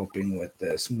you're coping with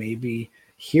this? Maybe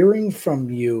hearing from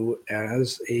you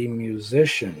as a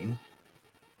musician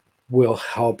will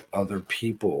help other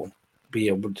people be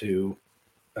able to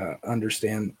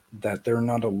understand that they're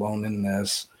not alone in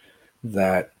this,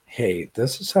 that, hey,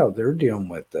 this is how they're dealing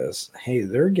with this. Hey,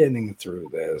 they're getting through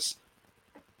this.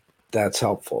 That's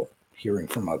helpful, hearing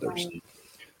from others. Right.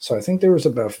 So I think there was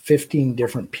about 15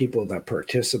 different people that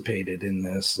participated in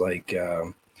this, like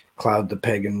Cloud the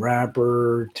Pagan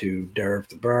Rapper to Derek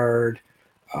the Bard,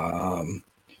 um,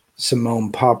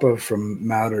 Simone Papa from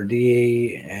Mater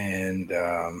D, and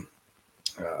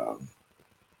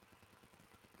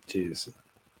geez,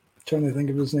 trying to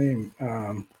think of his name.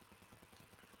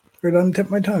 Right on the tip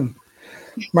of my tongue.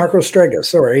 Marco Strega,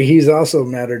 sorry, he's also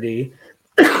Mater D,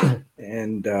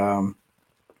 and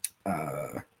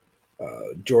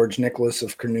George Nicholas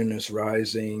of Carnunas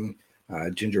Rising,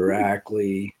 Ginger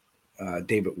Ackley,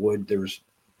 David Wood. There's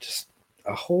just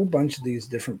a whole bunch of these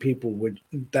different people.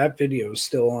 That video is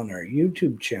still on our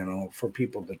YouTube channel for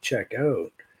people to check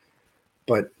out.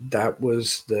 But that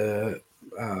was the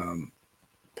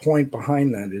point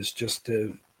behind that, is just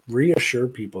to reassure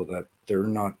people that they're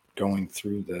not going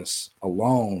through this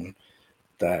alone,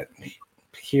 that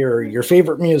here your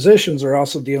favorite musicians are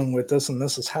also dealing with this, and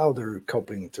this is how they're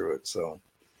coping through it. So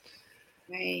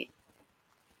Right.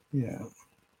 yeah.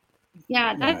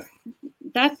 Yeah,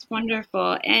 that's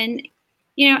wonderful. And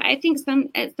I think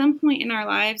at some point in our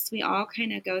lives we all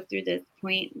kind of go through this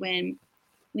point when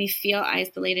we feel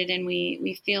isolated and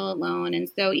we feel alone. And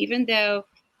so even though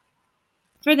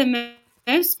for the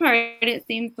most part it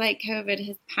seems like COVID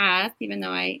has passed, even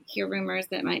though I hear rumors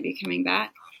that it might be coming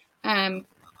back, I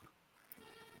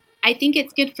think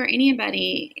it's good for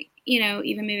anybody,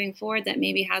 even moving forward, that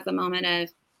maybe has a moment of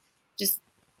just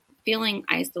feeling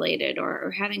isolated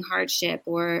or having hardship,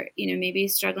 or maybe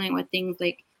struggling with things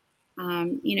like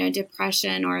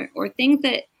depression or things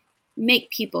that make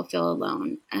people feel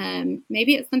alone.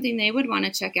 Maybe it's something they would want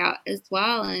to check out as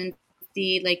well and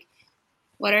see, like,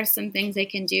 what are some things they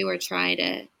can do or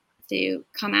try to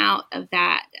come out of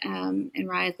that and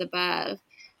rise above,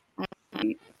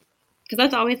 because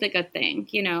that's always a good thing.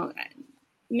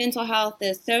 Mental health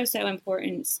is so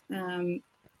important.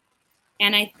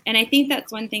 And I think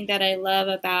that's one thing that I love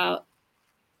about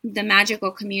the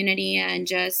magical community and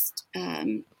just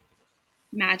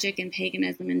magic and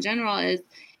paganism in general is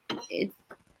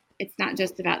it's not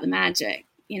just about the magic.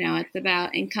 It's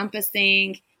about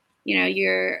encompassing,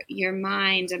 your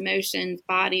mind, emotions,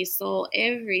 body, soul,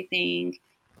 everything,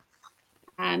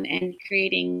 and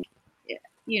creating,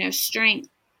 strength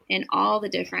in all the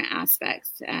different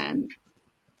aspects. And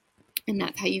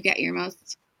that's how you get your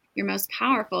most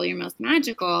powerful, your most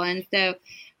magical. And so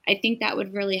I think that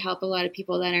would really help a lot of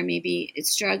people that are maybe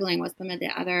struggling with some of the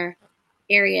other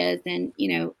areas, and,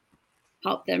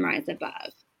 help them rise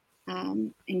above,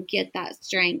 and get that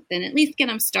strength, and at least get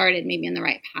them started maybe in the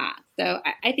right path. So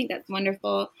I think that's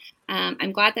wonderful.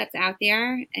 I'm glad that's out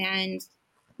there. And,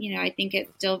 I think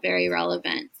it's still very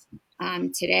relevant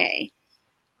today.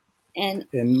 And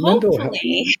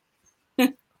hopefully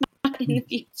in the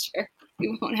future,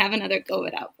 we won't have another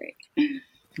COVID outbreak.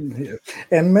 Yeah.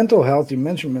 And mental health, you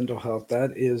mentioned mental health,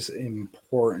 that is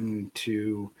important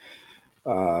to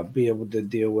be able to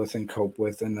deal with and cope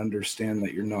with, and understand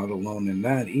that you're not alone in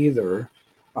that either.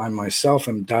 I myself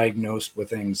am diagnosed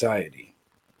with anxiety,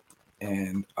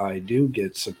 and I do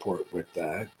get support with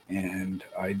that, and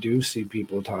I do see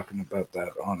people talking about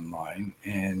that online,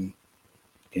 and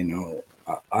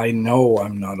I know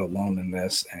I'm not alone in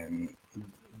this, and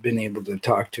been able to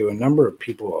talk to a number of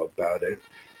people about it.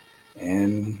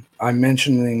 And I'm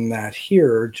mentioning that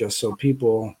here just so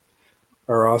people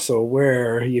are also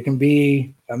aware you can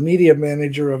be a media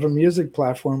manager of a music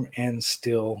platform and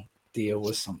still deal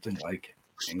with something like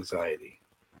anxiety.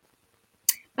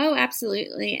 Oh,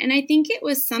 absolutely. And I think it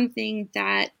was something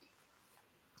that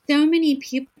so many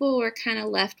people were kind of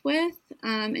left with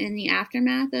in the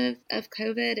aftermath of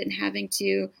COVID and having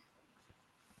to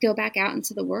go back out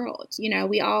into the world.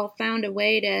 We all found a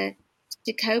way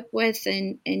to cope with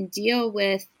and deal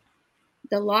with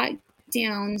the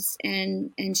lockdowns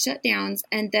and shutdowns.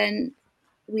 And then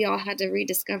we all had to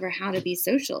rediscover how to be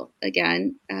social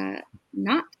again,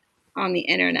 not on the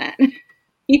internet,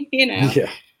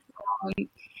 Yeah.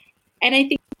 And I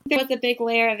think there was a big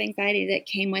layer of anxiety that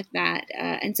came with that.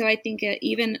 And so I think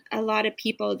even a lot of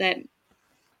people that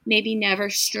maybe never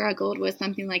struggled with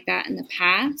something like that in the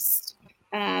past,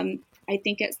 I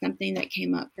think it's something that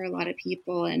came up for a lot of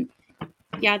people. And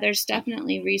yeah, there's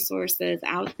definitely resources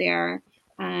out there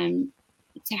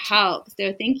to help.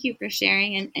 So thank you for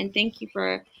sharing, and thank you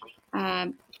for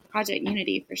Project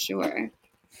Unity for sure.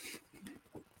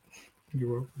 You're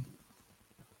welcome.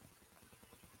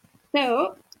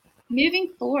 So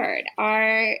moving forward,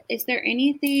 is there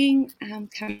anything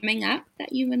coming up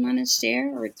that you would want to share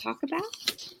or talk about?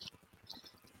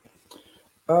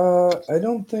 I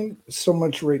don't think so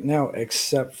much right now,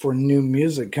 except for new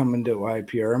music coming to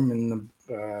IPR. I'm in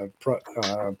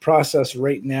the process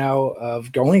right now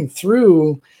of going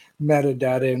through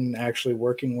metadata and actually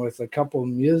working with a couple of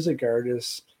music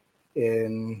artists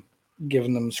and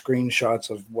giving them screenshots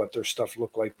of what their stuff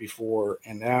looked like before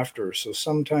and after. So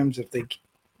sometimes if they,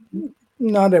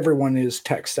 not everyone is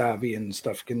tech savvy and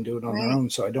stuff, can do it on their Right. own.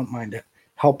 So I don't mind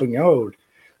helping out.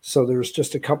 So there's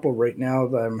just a couple right now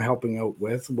that I'm helping out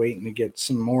with, waiting to get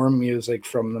some more music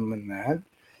from them and that.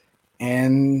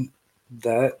 And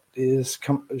that is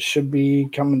should be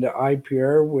coming to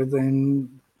IPR within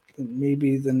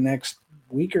maybe the next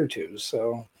week or two.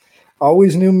 So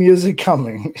always new music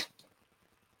coming.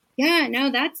 Yeah, no,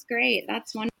 that's great.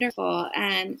 That's wonderful.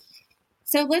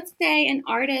 So let's say an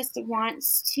artist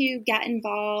wants to get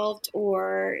involved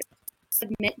or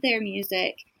submit their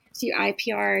music to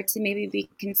IPR to maybe be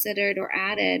considered or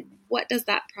added. What does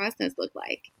that process look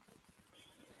like?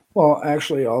 Well,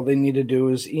 actually, all they need to do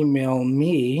is email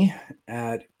me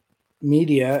at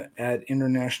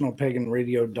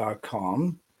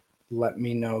media@internationalpaganradio.com. Let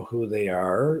me know who they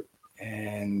are,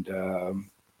 and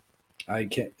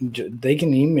they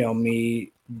can email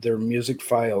me their music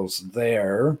files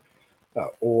there,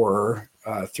 or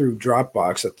through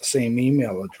Dropbox at the same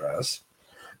email address.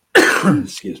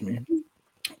 Excuse me.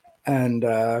 And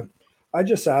I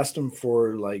just asked them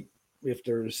for, like, if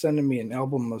they're sending me an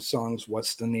album of songs,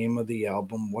 what's the name of the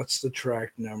album? What's the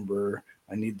track number?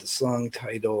 I need the song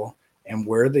title and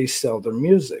where they sell their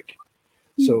music.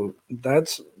 So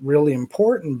that's really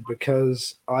important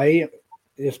because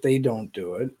if they don't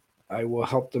do it, I will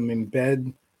help them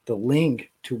embed the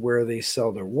link to where they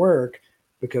sell their work,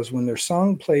 because when their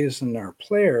song plays in our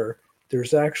player,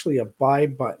 there's actually a buy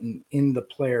button in the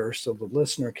player so the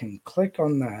listener can click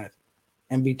on that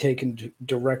and be taken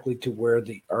directly to where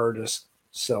the artist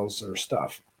sells their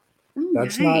stuff. Oh,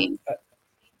 That's not nice.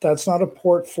 that's not a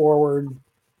port forward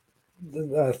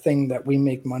thing that we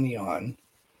make money on.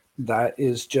 That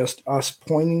is just us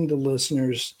pointing the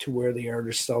listeners to where the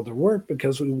artists sell their work,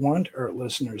 because we want our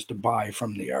listeners to buy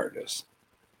from the artists.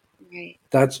 Right.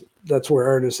 That's where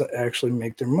artists actually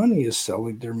make their money, is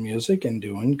selling their music and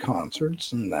doing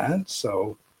concerts and that.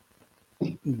 So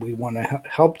we want to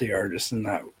help the artists in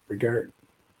that regard.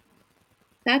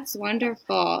 That's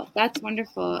wonderful. That's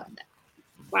wonderful.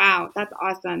 Wow, that's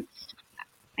awesome.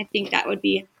 I think that would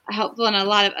be helpful in a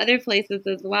lot of other places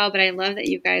as well. But I love that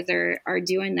you guys are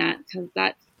doing that, because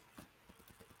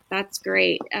that's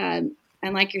great. And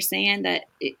like you're saying, that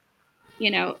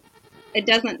you know,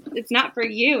 it's not for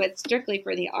you. It's strictly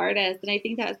for the artist. And I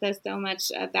think that says so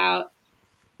much about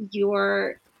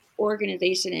your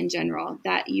organization in general,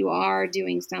 that you are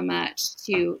doing so much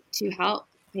to help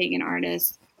pagan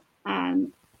artists,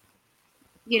 um,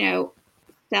 you know,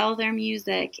 sell their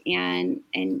music and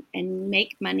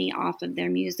make money off of their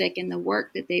music and the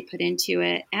work that they put into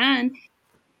it, and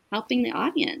helping the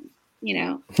audience, you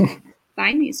know,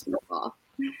 find these people.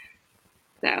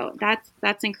 So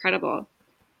that's incredible.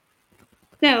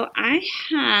 So I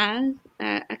have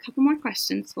a couple more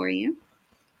questions for you.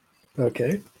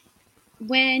 Okay.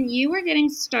 When you were getting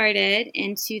started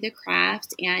into the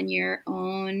craft and your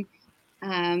own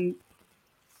um,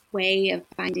 way of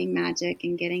finding magic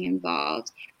and getting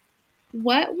involved,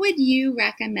 what would you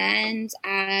recommend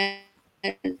as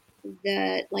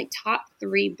the top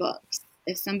three books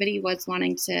if somebody was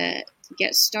wanting to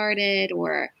get started,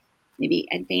 or maybe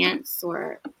advance,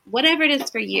 or whatever it is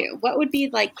for you? What would be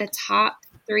like the top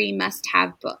three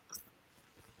must-have books?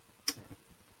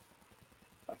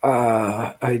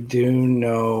 I do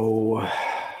know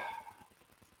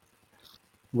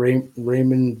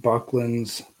Raymond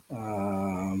Buckland's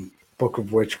Book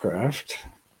of Witchcraft.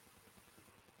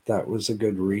 That was a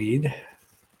good read.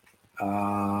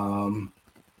 I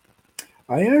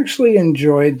actually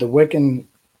enjoyed the Wiccan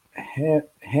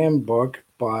Handbook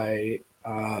by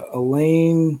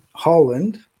Elaine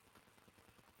Holland.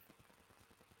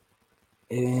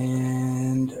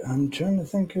 And I'm trying to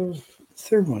think of the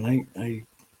third one. I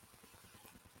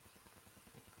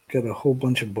got a whole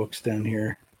bunch of books down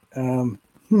here. Hmm.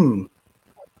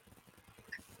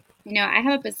 I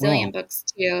have a bazillion Well, books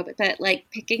too, but like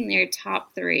picking their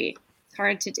top three, it's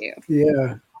hard to do.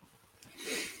 yeah.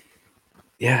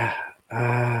 Yeah.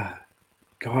 Uh,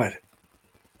 God,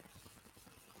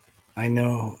 I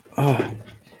know. Oh,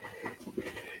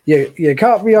 you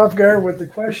caught me off guard with the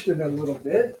question a little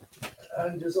bit.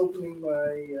 I'm just opening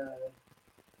my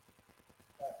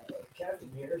cabin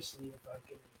here, see if I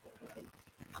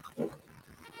can.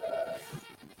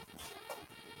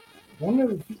 One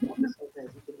of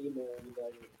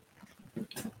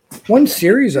one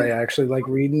series I actually like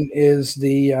reading is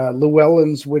the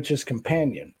Llewellyn's Witch's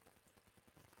Companion.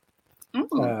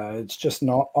 Oh, It's just an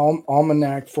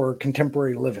almanac for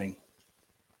contemporary living.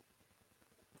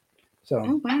 So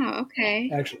oh wow, okay.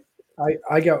 actually,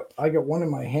 I got one in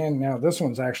my hand now. This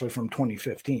one's actually from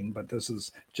 2015, but this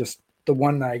is just the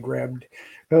one I grabbed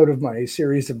out of my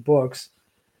series of books.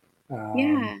 Um,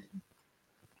 Yeah.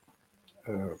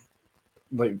 uh,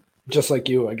 like just like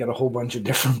you, I got a whole bunch of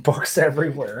different books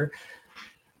everywhere.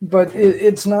 But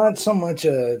it's not so much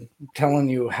telling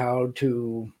you how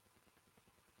to,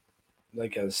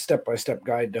 like a step by step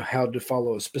guide to how to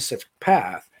follow a specific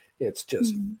path. It's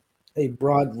just Mhm. a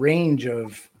broad range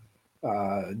of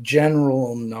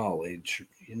general knowledge.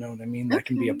 You know what I mean? That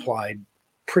can be Okay. applied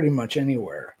pretty much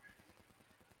anywhere.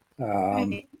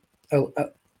 Um,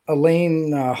 Right.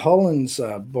 Elaine Holland's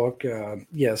book,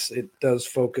 yes, it does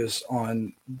focus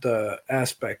on the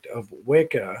aspect of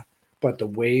Wicca, but the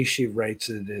way she writes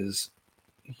it is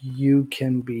you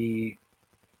can be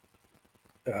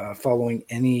following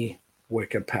any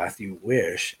Wicca path you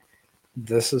wish.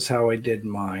 This is how I did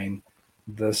mine.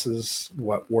 This is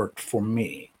what worked for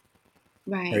me.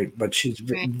 Right. Right. But she's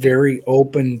Right. very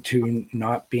open to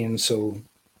not being so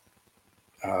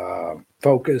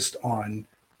focused on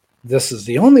this is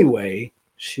the only way.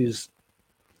 She's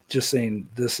just saying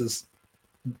this is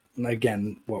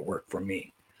again what worked for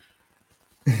me.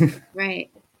 Right.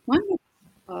 Wonderful.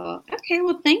 Okay.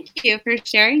 Well, thank you for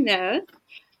sharing those.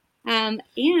 And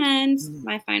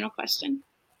my final question.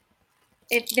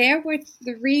 If there were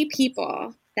three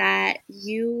people that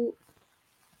you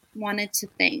wanted to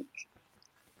thank,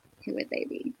 who would they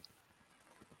be?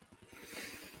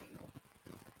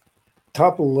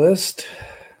 Top of the list,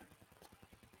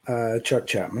 Chuck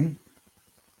Chapman,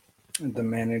 the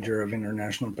manager of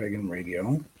International Pagan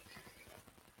Radio,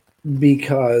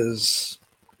 because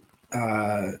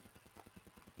uh,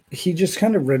 he just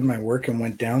kind of read my work and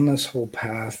went down this whole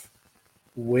path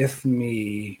with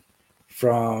me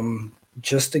from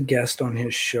just a guest on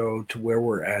his show to where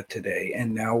we're at today.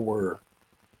 And now we're,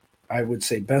 I would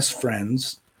say, best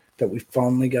friends that we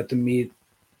finally got to meet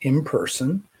in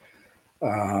person.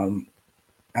 Um,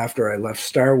 After I left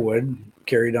Starwood,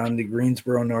 carried on to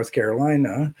Greensboro, North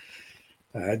Carolina,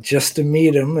 just to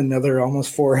meet him, another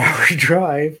almost 4 hour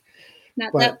drive.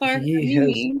 Not that But far from he has,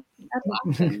 me. That's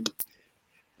awesome.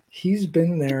 he's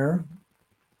been there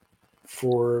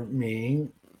for me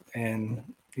and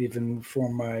even for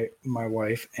my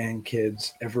wife and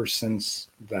kids ever since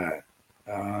that.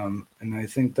 And I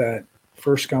think that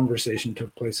first conversation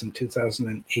took place in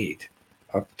 2008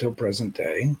 up till present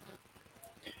day.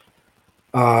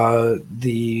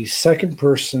 The second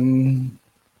person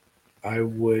I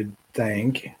would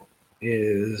thank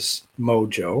is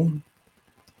Mojo.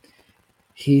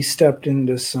 He stepped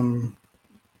into some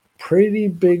pretty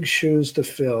big shoes to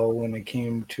fill when it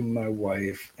came to my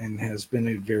wife and has been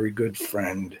a very good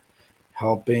friend,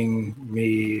 helping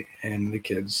me and the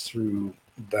kids through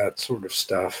that sort of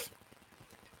stuff.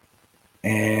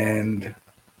 And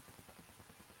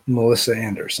Melissa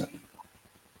Anderson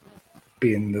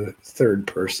being the third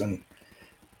person.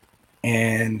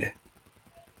 And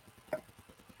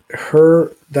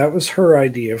her that was her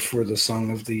idea for the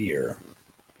song of the year.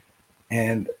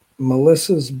 And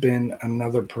Melissa's been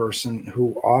another person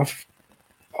who off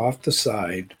the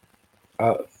side,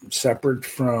 uh, separate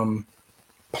from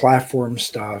platform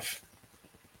stuff,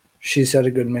 she's had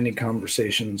a good many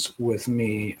conversations with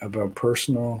me about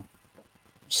personal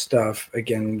stuff.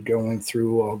 Again, going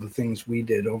through all the things we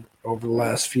did over the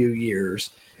last few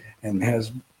years, and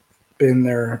has been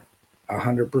there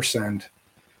 100%.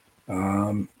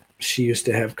 Um, she used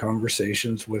to have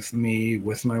conversations with me,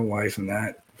 with my wife, and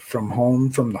that from home,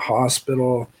 from the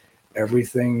hospital,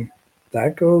 everything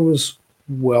that goes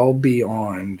well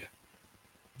beyond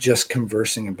just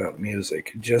conversing about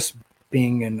music, just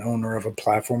being an owner of a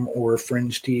platform or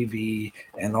Fringe TV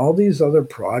and all these other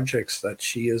projects that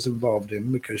she is involved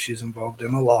in because she's involved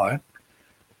in a lot.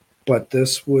 But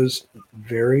this was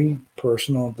very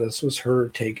personal. This was her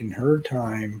taking her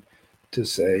time to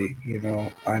say,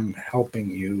 I'm helping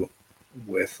you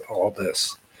with all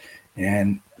this.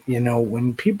 And,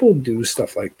 when people do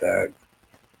stuff like that,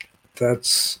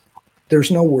 that's, there's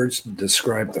no words to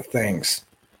describe the things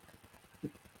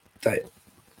that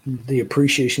the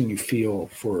appreciation you feel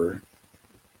for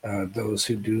those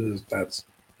who do that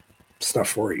stuff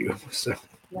for you. So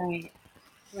Right.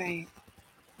 Right.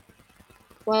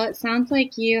 Well, it sounds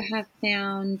like you have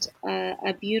found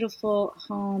a beautiful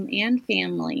home and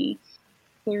family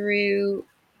through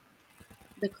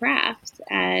the craft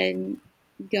and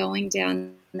going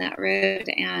down that road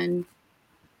and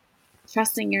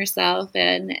trusting yourself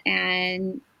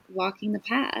and walking the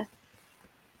path.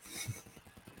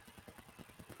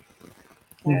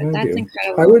 So thank that's you.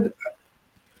 I incredible. would,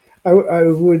 I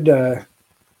would.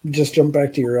 just jump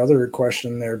back to your other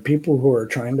question there. People who are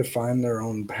trying to find their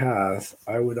own path,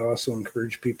 I would also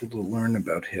encourage people to learn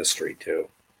about history too,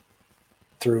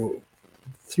 through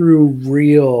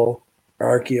real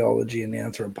archaeology and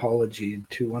anthropology,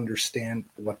 to understand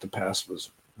what the past was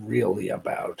really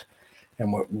about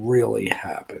and what really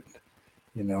happened.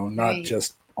 Not Right.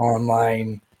 just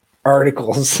online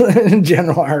articles,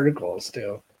 general articles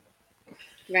too.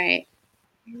 Right.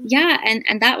 Yeah,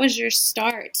 and that was your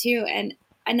start too. And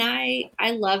I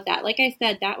love that. Like I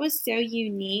said, that was so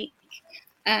unique.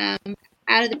 Um,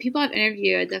 Out of the people I've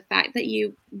interviewed, the fact that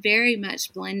you very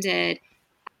much blended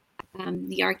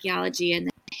the archaeology and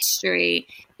the history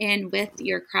in with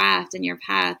your craft and your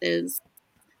path is,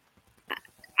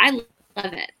 I love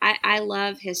it. I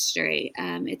love history.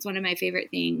 It's one of my favorite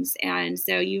things, and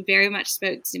so you very much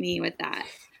spoke to me with that.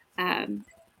 Um,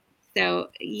 so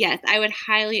yes, I would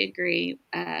highly agree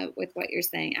with what you're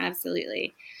saying.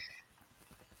 Absolutely.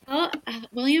 Well,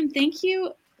 William, thank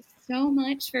you so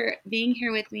much for being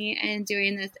here with me and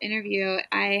doing this interview.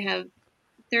 I have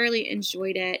thoroughly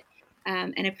enjoyed it,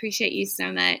 and appreciate you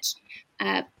so much.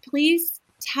 Please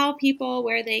tell people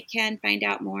where they can find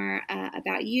out more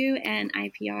about you and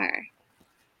IPR.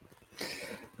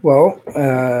 Well,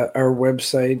 our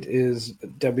website is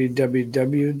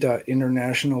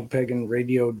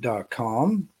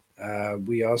www.internationalpaganradio.com.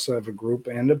 We also have a group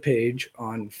and a page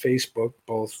on Facebook,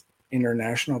 both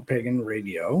International Pagan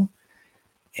Radio.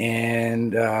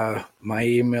 And my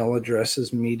email address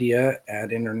is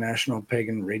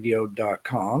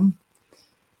media@internationalpaganradio.com.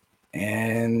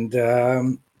 And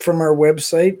from our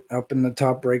website, up in the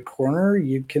top right corner,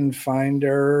 you can find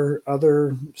our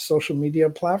other social media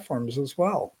platforms as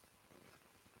well.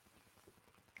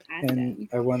 And Awesome.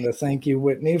 I want to thank you,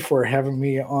 Whitney, for having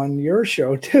me on your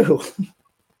show too.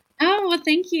 Oh, well,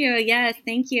 thank you. Yes,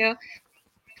 thank you.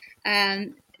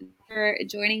 Um, for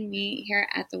joining me here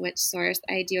at the Witch Source.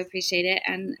 I do appreciate it,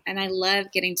 and I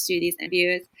love getting to do these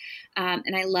interviews,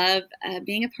 and I love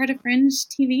being a part of Fringe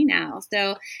TV now.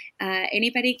 So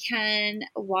anybody can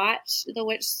watch the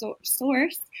Witch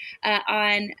Source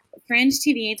on Fringe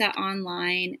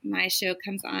TV.online. My show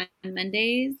comes on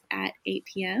Mondays at 8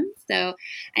 p.m. So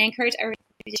I encourage everybody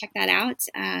to check that out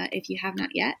if you have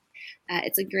not yet.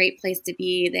 It's a great place to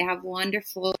be. They have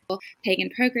wonderful pagan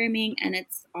programming, and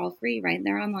it's all free right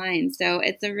there online. So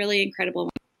it's a really incredible,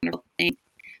 wonderful thing.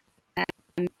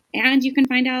 And you can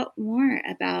find out more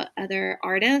about other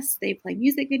artists. They play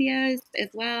music videos as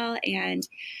well, and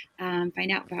find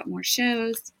out about more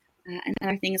shows and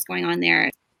other things going on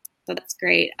there. So that's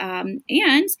great. And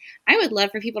I would love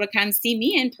for people to come see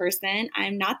me in person.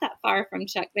 I'm not that far from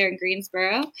Chuck there in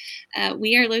Greensboro.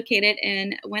 We are located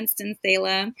in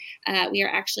Winston-Salem. We are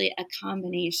actually a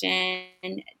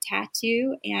combination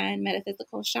tattoo and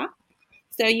metaphysical shop.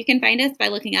 So you can find us by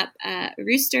looking up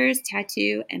Roosters,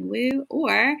 Tattoo, and Woo,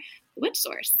 or The Witch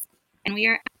Source. And we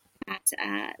are at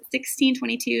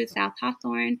 1622 South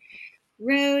Hawthorne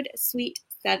Road, Suite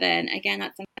 7. Again,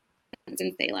 that's in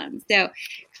Salem. So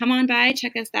come on by,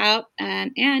 check us out.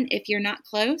 And if you're not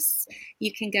close,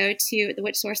 you can go to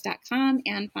thewitchsource.com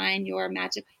and find your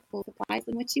magical supplies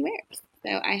and witchy wares.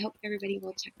 So I hope everybody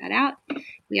will check that out.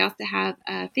 We also have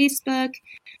a Facebook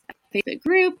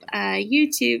group,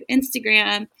 YouTube,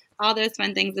 Instagram, all those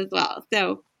fun things as well.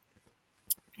 So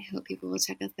I hope people will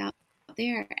check us out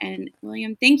there. And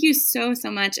William, thank you so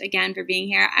much again for being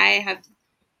here. I have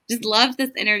just loved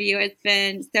this interview. It's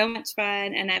been so much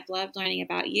fun, and I've loved learning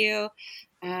about you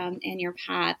and your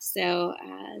path. So,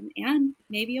 and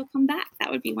maybe you'll come back.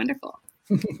 That would be wonderful.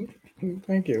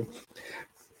 Thank you.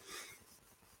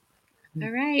 All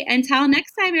right. Until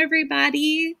next time,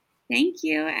 everybody. Thank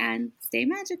you, and stay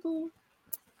magical.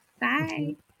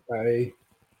 Bye. Bye.